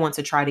may want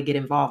to try to get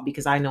involved?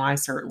 Because I know I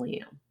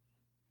certainly am.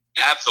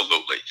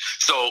 Absolutely.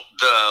 So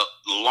the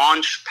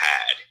launch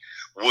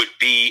pad would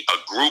be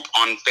a group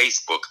on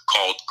Facebook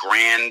called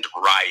Grand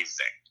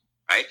Rising,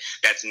 right?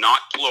 That's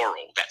not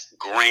plural. That's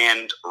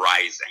Grand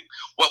Rising.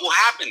 What will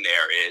happen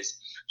there is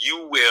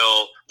you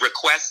will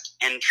request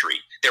entry.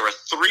 There are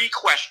 3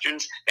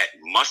 questions that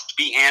must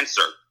be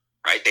answered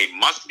right? They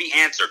must be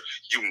answered.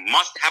 You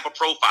must have a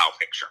profile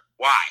picture.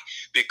 Why?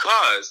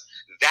 Because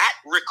that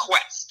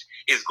request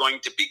is going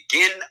to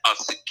begin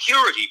a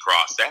security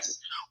process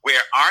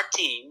where our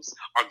teams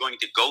are going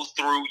to go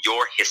through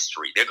your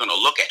history. They're going to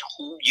look at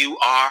who you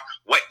are,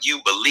 what you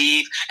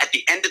believe. At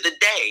the end of the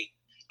day,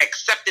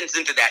 acceptance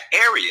into that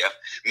area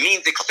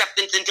means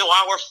acceptance into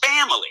our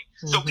family.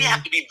 So we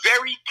have to be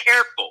very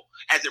careful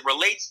as it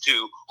relates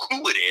to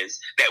who it is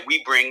that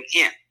we bring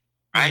in.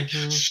 Right?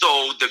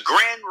 So the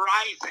Grand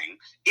Rising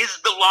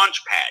is the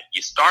launch pad.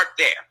 You start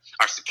there.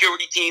 Our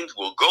security teams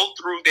will go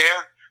through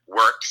their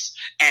works,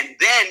 and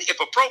then, if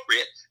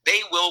appropriate, they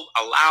will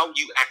allow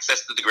you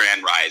access to the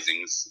Grand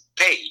Rising's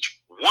page.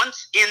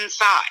 Once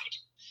inside,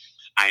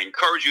 I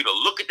encourage you to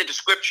look at the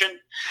description.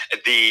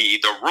 The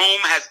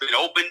room has been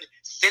opened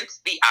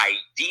since the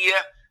idea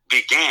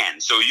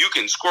began. So you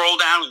can scroll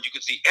down and you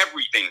can see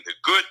everything, the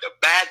good, the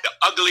bad, the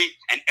ugly,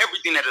 and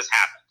everything that has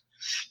happened.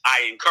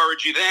 I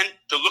encourage you then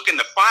to look in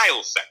the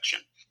file section.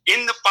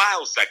 In the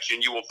file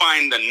section, you will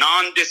find the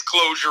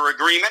non-disclosure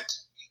agreement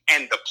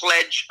and the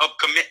pledge of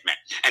commitment.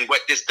 And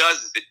what this does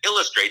is it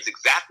illustrates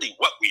exactly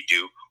what we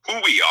do, who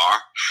we are,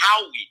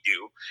 how we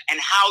do, and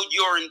how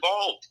you're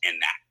involved in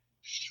that.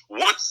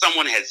 Once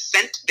someone has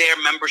sent their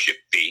membership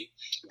fee,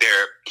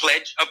 their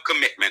pledge of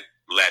commitment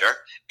letter,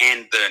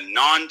 and the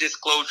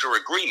non-disclosure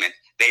agreement,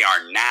 they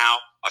are now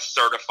a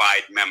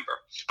certified member.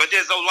 But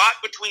there's a lot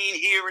between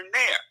here and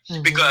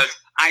there, because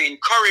I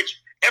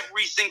encourage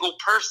every single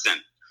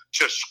person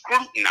to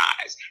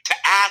scrutinize, to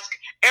ask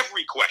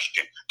every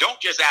question. Don't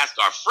just ask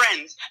our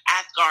friends,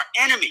 ask our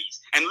enemies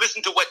and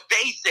listen to what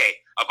they say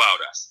about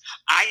us.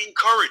 I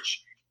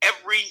encourage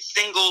every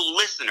single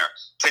listener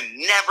to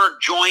never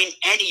join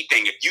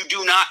anything if you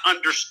do not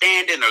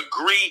understand and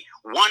agree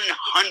 100%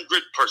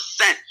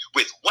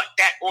 with what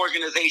that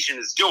organization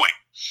is doing.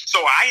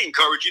 So I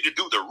encourage you to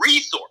do the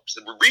research,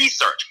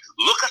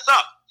 look us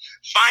up,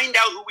 find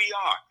out who we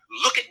are,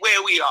 look at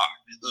where we are,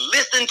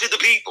 listen to the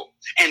people.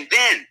 And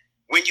then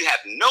when you have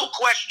no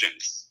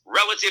questions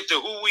relative to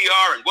who we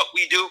are and what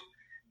we do,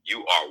 you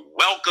are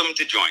welcome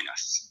to join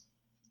us.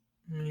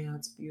 Yeah,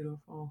 it's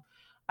beautiful.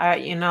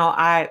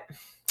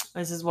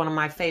 This is one of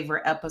my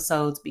favorite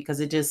episodes because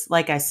it just,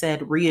 like I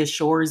said,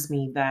 reassures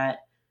me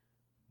that,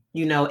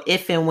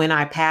 if and when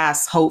I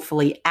pass,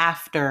 hopefully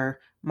after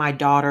my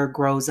daughter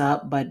grows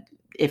up, but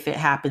if it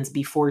happens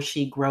before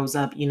she grows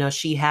up,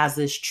 she has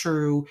this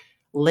true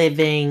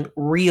living,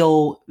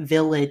 real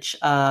village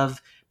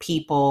of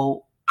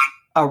people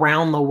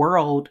around the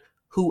world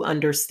who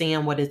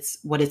understand what it's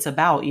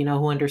about,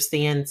 who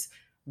understands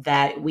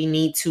that we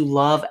need to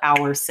love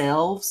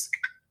ourselves,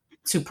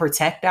 to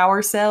protect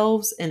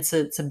ourselves, and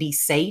to be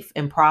safe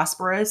and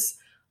prosperous.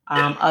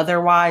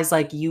 Otherwise,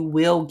 like, you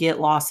will get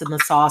lost in the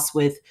sauce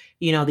with,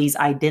 these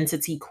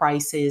identity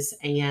crises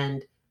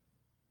and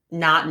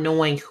not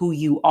knowing who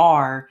you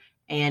are,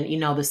 and,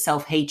 the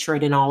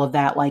self-hatred and all of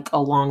that, like,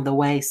 along the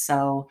way.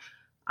 So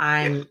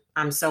I'm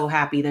so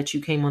happy that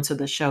you came onto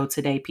the show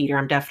today, Peter.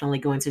 I'm definitely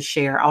going to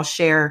share. I'll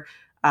share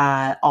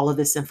all of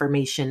this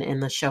information in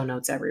the show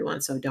notes,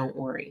 everyone. So don't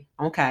worry.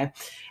 Okay.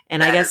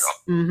 And I guess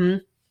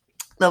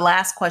the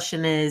last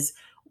question is,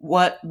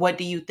 what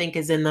do you think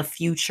is in the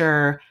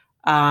future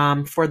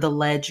for the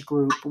Ledge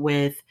Group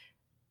with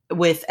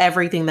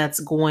everything that's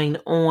going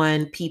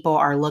on? People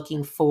are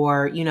looking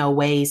for,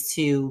 ways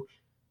to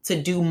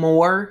do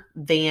more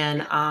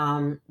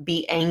than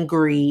be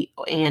angry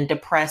and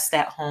depressed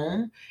at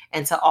home,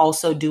 and to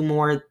also do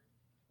more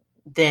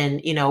than,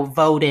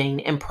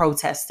 voting and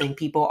protesting.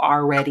 People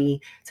are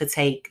ready to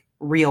take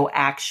real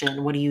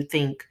action. What do you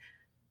think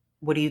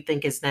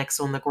is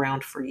next on the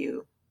ground for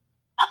you?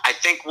 I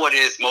think what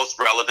is most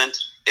relevant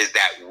is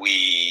that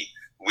we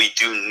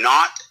do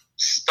not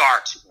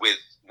start with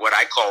what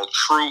I call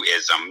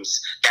truisms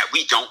that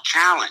we don't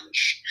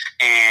challenge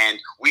and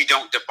we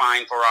don't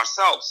define for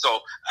ourselves.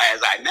 So,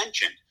 as I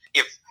mentioned,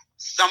 if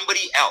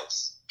somebody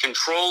else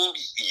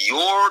controls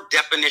your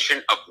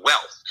definition of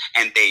wealth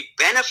and they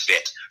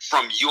benefit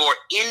from your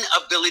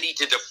inability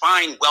to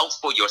define wealth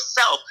for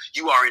yourself,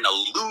 you are in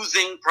a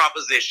losing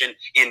proposition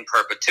in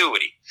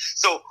perpetuity.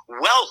 So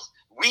wealth,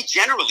 we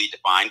generally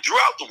define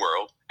throughout the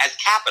world as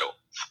capital.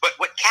 But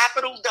what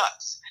capital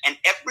does, and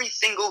every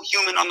single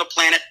human on the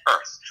planet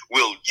Earth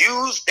will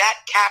use that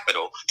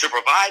capital to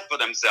provide for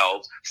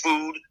themselves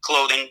food,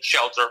 clothing,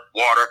 shelter,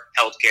 water,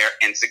 healthcare,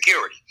 and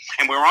security.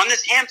 And we're on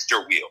this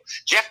hamster wheel.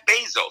 Jeff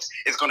Bezos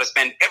is going to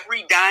spend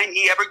every dime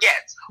he ever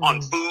gets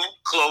on food,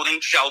 clothing,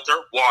 shelter,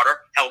 water,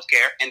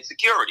 healthcare, and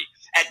security.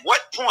 At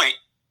what point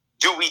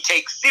do we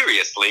take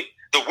seriously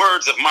the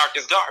words of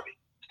Marcus Garvey?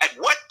 At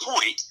what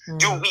point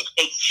do we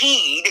take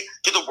heed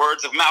to the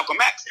words of Malcolm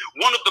X?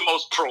 One of the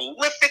most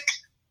prolific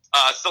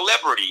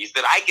celebrities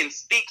that I can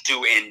speak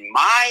to in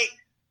my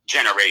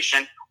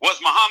generation was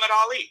Muhammad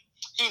Ali.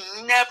 He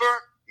never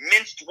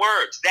minced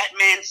words. That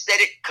man said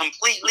it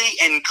completely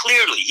and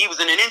clearly. He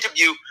was in an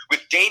interview with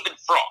David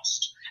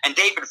Frost, and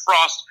David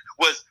Frost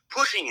was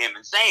pushing him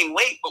and saying,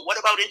 wait, but what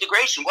about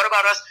integration? What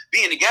about us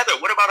being together?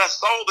 What about us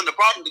solving the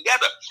problem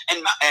together?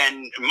 And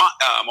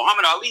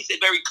Muhammad Ali said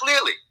very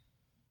clearly,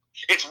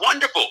 it's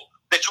wonderful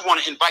that you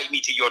want to invite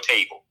me to your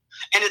table.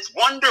 And it's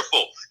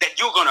wonderful that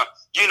you're going to,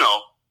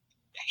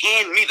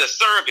 hand me the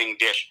serving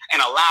dish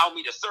and allow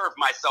me to serve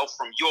myself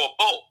from your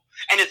bowl.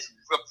 And it's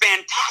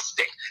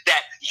fantastic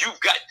that you've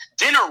got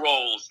dinner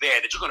rolls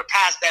there, that you're going to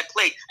pass that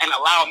plate and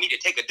allow me to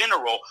take a dinner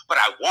roll, but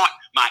I want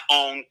my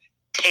own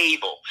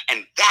table.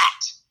 And that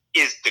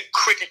is the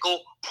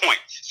critical point.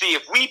 See,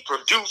 if we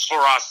produce for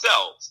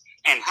ourselves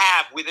and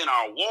have within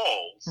our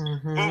walls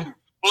food,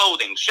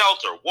 clothing,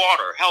 shelter,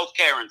 water,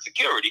 healthcare, and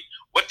security,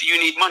 what do you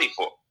need money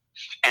for?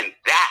 And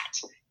that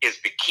is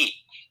the key.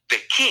 The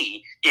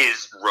key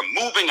is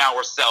removing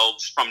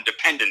ourselves from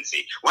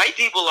dependency. White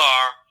people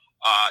are,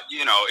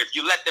 if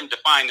you let them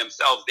define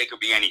themselves, they could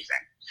be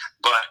anything.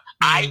 But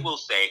I will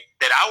say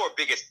that our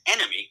biggest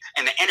enemy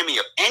and the enemy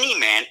of any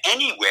man,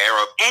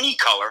 anywhere, of any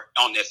color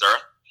on this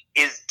earth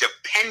is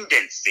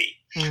dependency.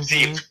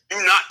 See, if you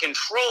do not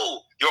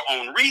control your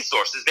own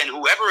resources, then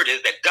whoever it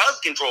is that does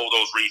control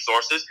those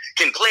resources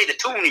can play the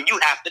tune and you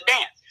have to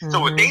dance.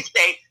 So if they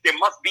say there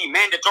must be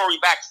mandatory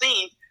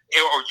vaccines,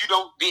 or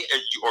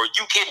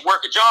you can't work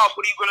a job,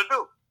 what are you going to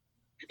do?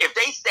 If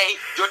they say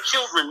your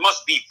children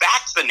must be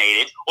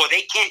vaccinated or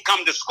they can't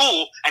come to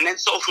school, and then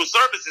social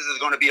services is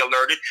going to be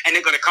alerted and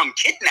they're going to come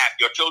kidnap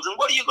your children,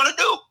 what are you going to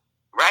do?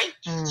 Right?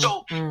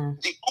 So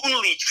the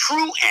only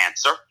true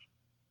answer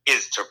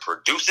is to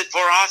produce it for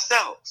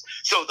ourselves.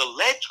 So the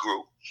Ledge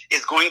Group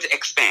is going to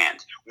expand.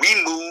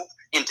 We move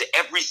into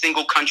every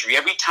single country.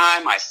 Every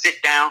time I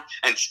sit down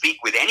and speak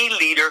with any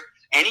leader,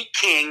 any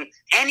king,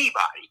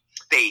 anybody,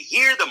 they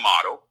hear the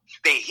motto,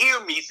 they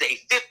hear me say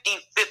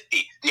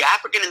 50-50. The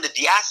African in the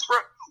diaspora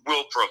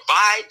will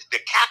provide the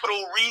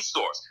capital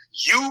resource.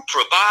 You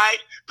provide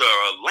the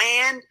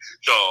land,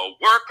 the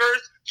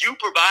workers, you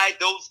provide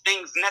those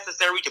things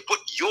necessary to put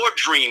your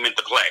dream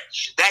into play.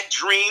 That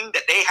dream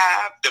that they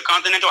have, the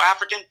continental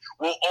African,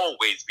 will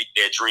always be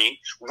their dream.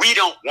 We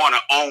don't want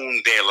to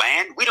own their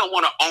land. We don't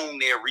want to own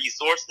their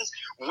resources.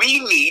 We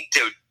need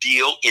to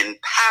deal in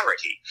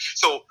parity.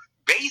 So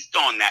based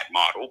on that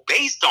model,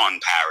 based on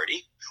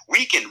parity,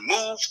 we can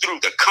move through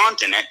the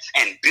continent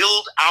and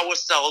build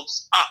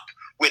ourselves up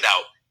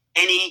without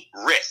any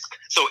risk.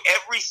 So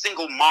every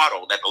single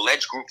model that the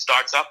Ledge Group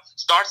starts up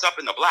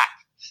in the black.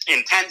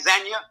 In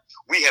Tanzania,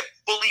 we have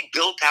fully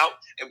built out,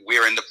 and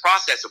we're in the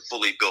process of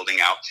fully building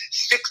out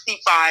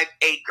 65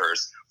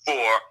 acres for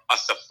a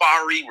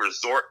safari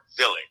resort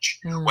village.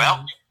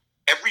 Well,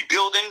 every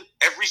building,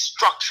 every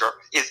structure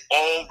is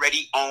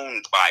already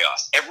owned by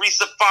us. Every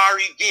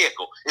safari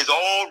vehicle is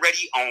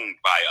already owned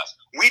by us.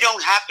 We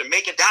don't have to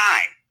make a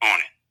dime on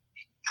it.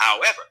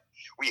 However,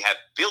 we have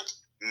built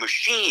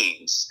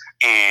machines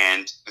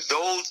and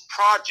those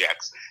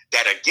projects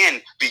that,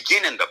 again,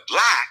 begin in the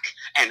black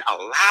and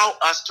allow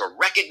us to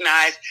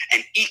recognize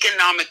an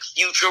economic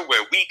future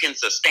where we can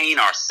sustain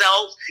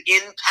ourselves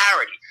in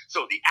parity.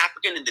 So the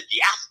African in the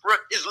diaspora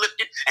is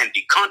lifted and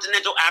the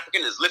continental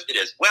African is lifted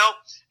as well.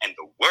 And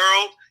the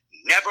world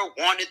never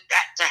wanted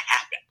that to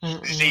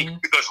happen. See,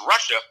 because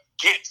Russia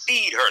can't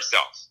feed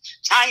herself.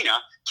 China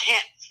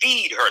can't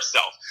feed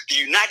herself. The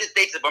United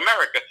States of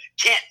America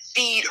can't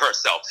feed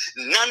herself.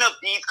 None of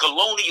these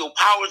colonial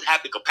powers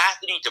have the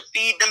capacity to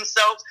feed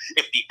themselves.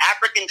 If the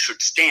Africans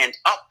should stand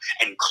up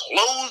and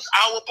close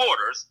our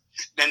borders,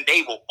 then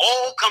they will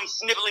all come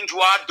sniveling to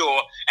our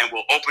door and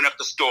we'll open up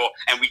the store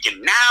and we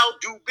can now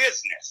do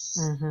business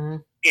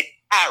in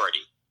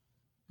parity.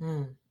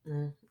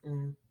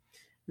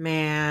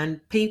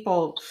 Man,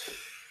 people,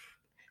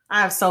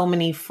 I have so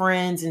many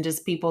friends and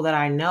just people that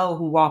I know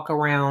who walk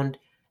around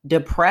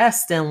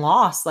depressed and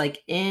lost,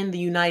 like in the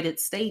United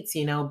States,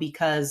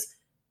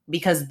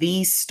 because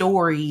these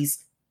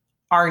stories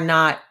are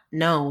not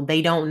known.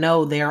 They don't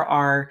know there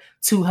are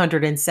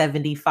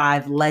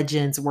 275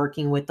 legends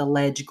working with the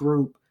Ledge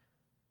Group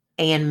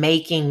and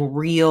making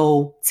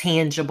real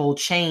tangible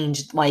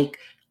change. Like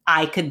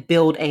I could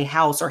build a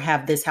house or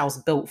have this house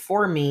built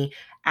for me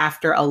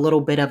after a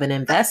little bit of an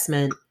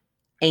investment,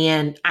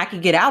 and I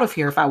could get out of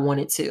here if I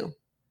wanted to.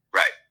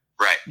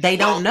 Right. They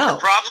don't know.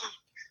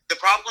 The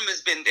problem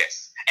has been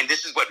this, and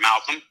this is what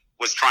Malcolm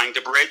was trying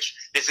to bridge.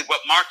 This is what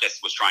Marcus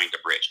was trying to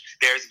bridge.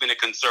 There's been a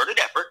concerted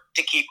effort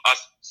to keep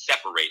us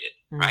separated,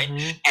 right?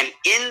 And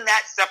in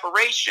that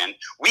separation,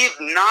 we have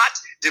not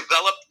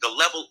developed the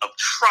level of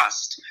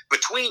trust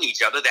between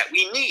each other that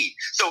we need.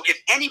 So if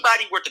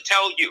anybody were to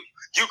tell you,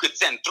 you could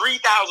send $3,000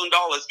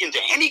 into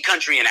any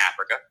country in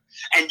Africa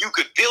and you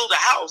could build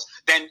a house,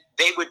 then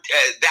they would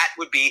that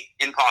would be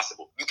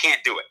impossible. You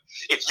can't do it.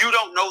 If you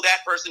don't know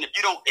that person,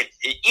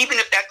 even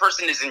if that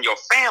person is in your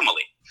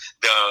family,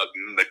 The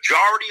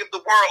majority of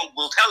the world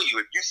will tell you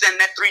if you send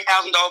that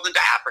 $3,000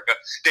 into Africa,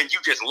 then you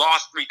just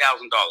lost $3,000.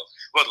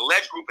 Well, the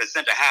Ledge Group has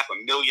sent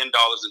 $500,000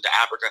 into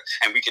Africa,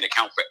 and we can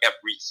account for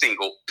every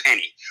single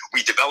penny.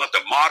 We developed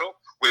a model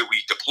where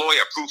we deploy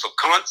a proof of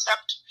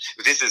concept.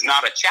 This is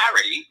not a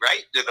charity,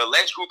 right? The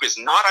Ledge Group is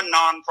not a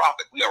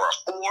nonprofit. We are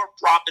a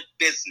for-profit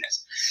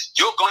business.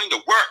 You're going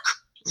to work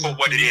for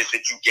what it is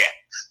that you get.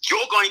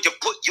 You're going to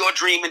put your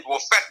dream into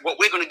effect. What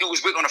we're going to do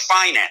is we're going to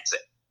finance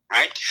it,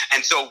 right?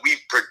 And so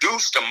we've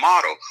produced a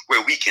model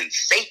where we can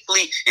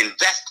safely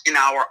invest in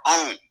our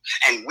own,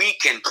 and we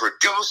can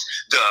produce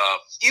the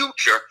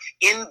future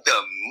in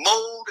the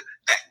mode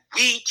that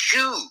we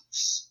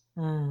choose.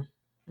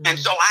 And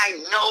so I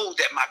know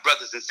that my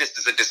brothers and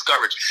sisters are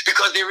discouraged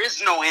because there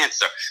is no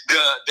answer.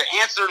 The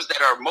answers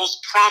that are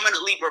most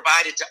prominently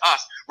provided to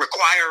us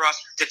require us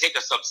to take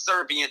a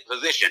subservient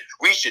position.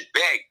 We should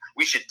beg,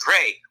 we should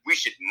pray, we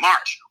should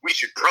march, we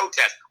should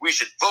protest, we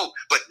should vote.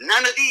 But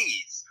none of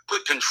these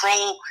put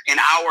control in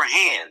our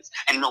hands.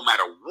 And no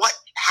matter what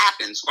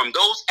happens from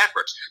those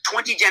efforts,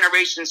 20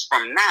 generations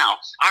from now,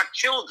 our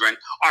children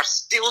are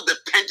still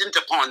dependent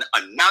upon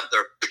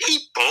another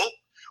people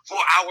for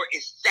our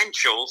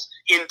essentials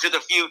into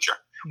the future.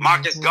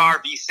 Marcus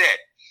Garvey said,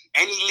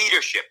 any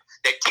leadership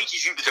that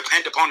teaches you to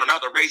depend upon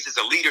another race is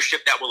a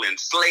leadership that will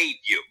enslave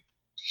you.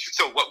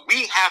 So what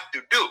we have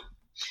to do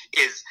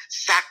is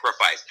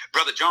sacrifice.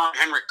 Brother John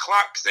Henrik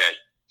Clarke said,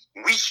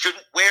 we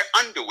shouldn't wear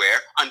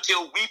underwear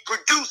until we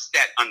produce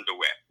that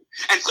underwear.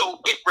 And so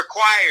it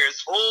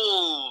requires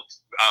old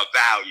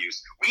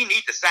values. We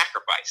need to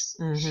sacrifice.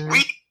 We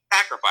need to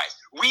sacrifice.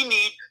 We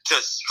need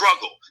to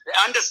struggle.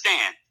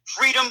 Understand,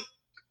 freedom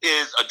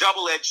is a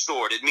double-edged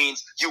sword. It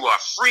means you are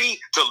free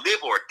to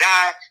live or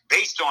die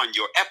based on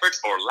your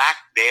efforts or lack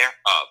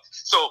thereof.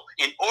 So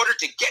in order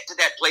to get to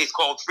that place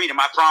called freedom,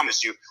 I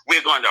promise you,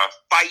 we're going to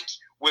fight,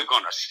 we're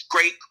going to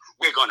scrape,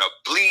 we're going to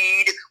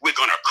bleed, we're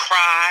going to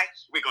cry,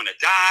 we're going to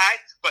die.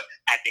 But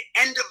at the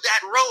end of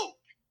that road,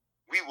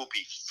 we will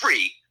be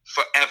free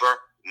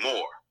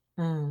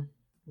forevermore.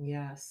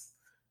 Yes.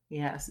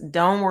 Yes.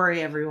 Don't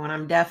worry, everyone.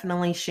 I'm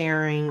definitely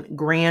sharing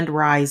Grand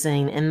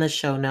Rising in the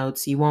show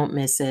notes. You won't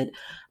miss it.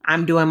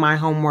 I'm doing my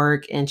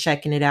homework and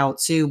checking it out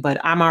too, but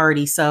I'm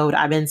already sewed.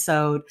 I've been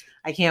sewed.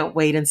 I can't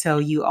wait until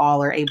you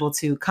all are able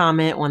to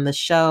comment on the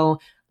show.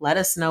 Let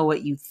us know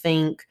what you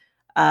think.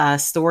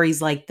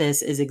 Stories like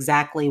this is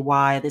exactly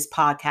why this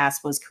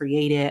podcast was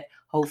created.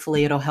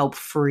 Hopefully it'll help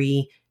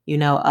free,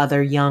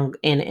 other young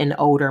and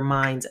older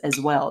minds as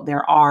well.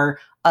 There are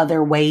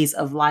other ways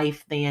of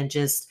life than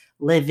just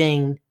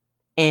living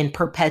in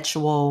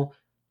perpetual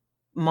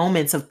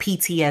moments of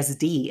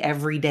PTSD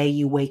every day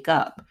you wake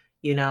up.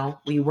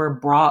 We were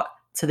brought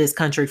to this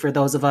country, for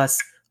those of us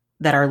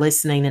that are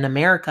listening in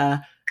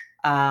America,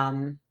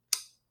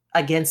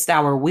 against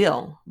our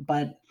will.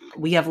 But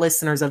we have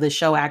listeners of this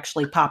show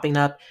actually popping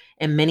up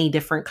in many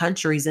different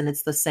countries, and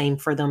it's the same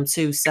for them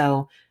too.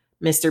 So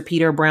Mr.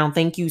 Peter Brown,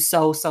 thank you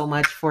so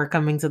much for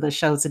coming to the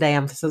show today.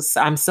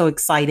 I'm so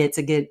excited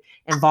to get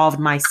involved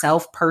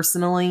myself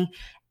personally,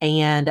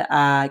 and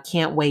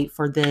can't wait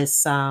for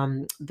this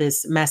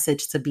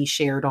message to be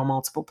shared on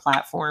multiple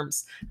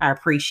platforms. I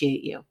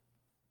appreciate you.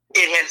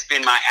 It has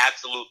been my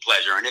absolute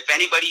pleasure. And if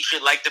anybody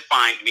should like to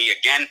find me,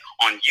 again,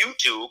 on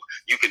YouTube,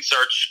 you can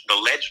search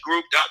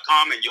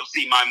theledgegroup.com and you'll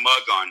see my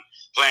mug on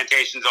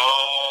plantations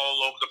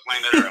all over the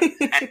planet Earth.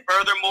 And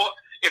furthermore,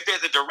 if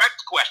there's a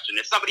direct question,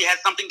 if somebody has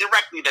something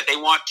directly that they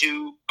want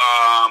to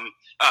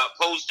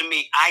pose to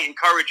me, I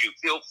encourage you,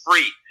 feel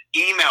free.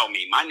 Email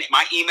me.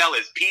 My email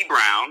is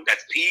pbrown,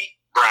 that's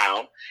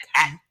pbrown,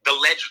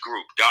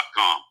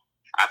 @theledgegroup.com.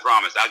 I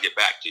promise I'll get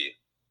back to you.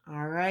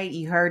 All right.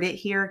 You heard it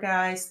here,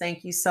 guys.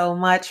 Thank you so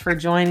much for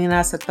joining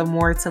us at the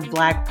More to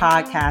Black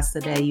podcast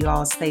today. You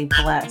all stay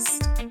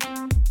blessed.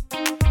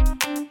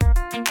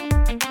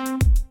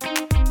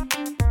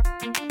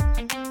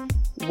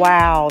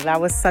 Wow, that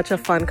was such a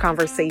fun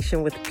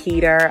conversation with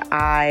Peter.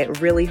 I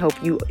really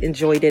hope you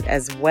enjoyed it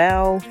as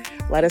well.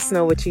 Let us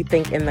know what you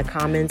think in the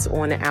comments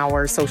on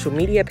our social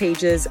media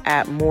pages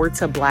at More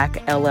to Black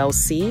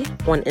LLC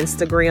on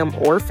Instagram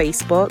or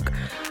Facebook.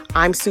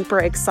 I'm super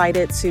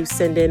excited to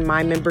send in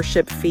my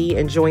membership fee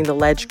and join the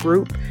Ledge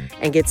Group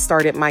and get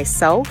started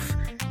myself.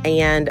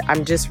 And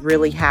I'm just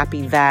really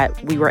happy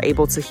that we were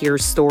able to hear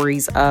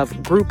stories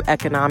of group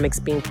economics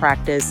being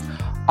practiced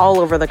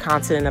all over the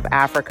continent of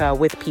Africa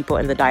with people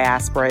in the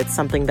diaspora. It's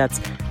something that's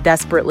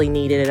desperately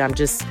needed, and I'm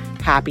just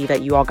happy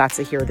that you all got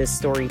to hear this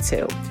story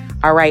too.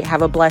 All right,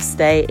 have a blessed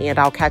day, and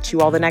I'll catch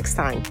you all the next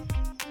time.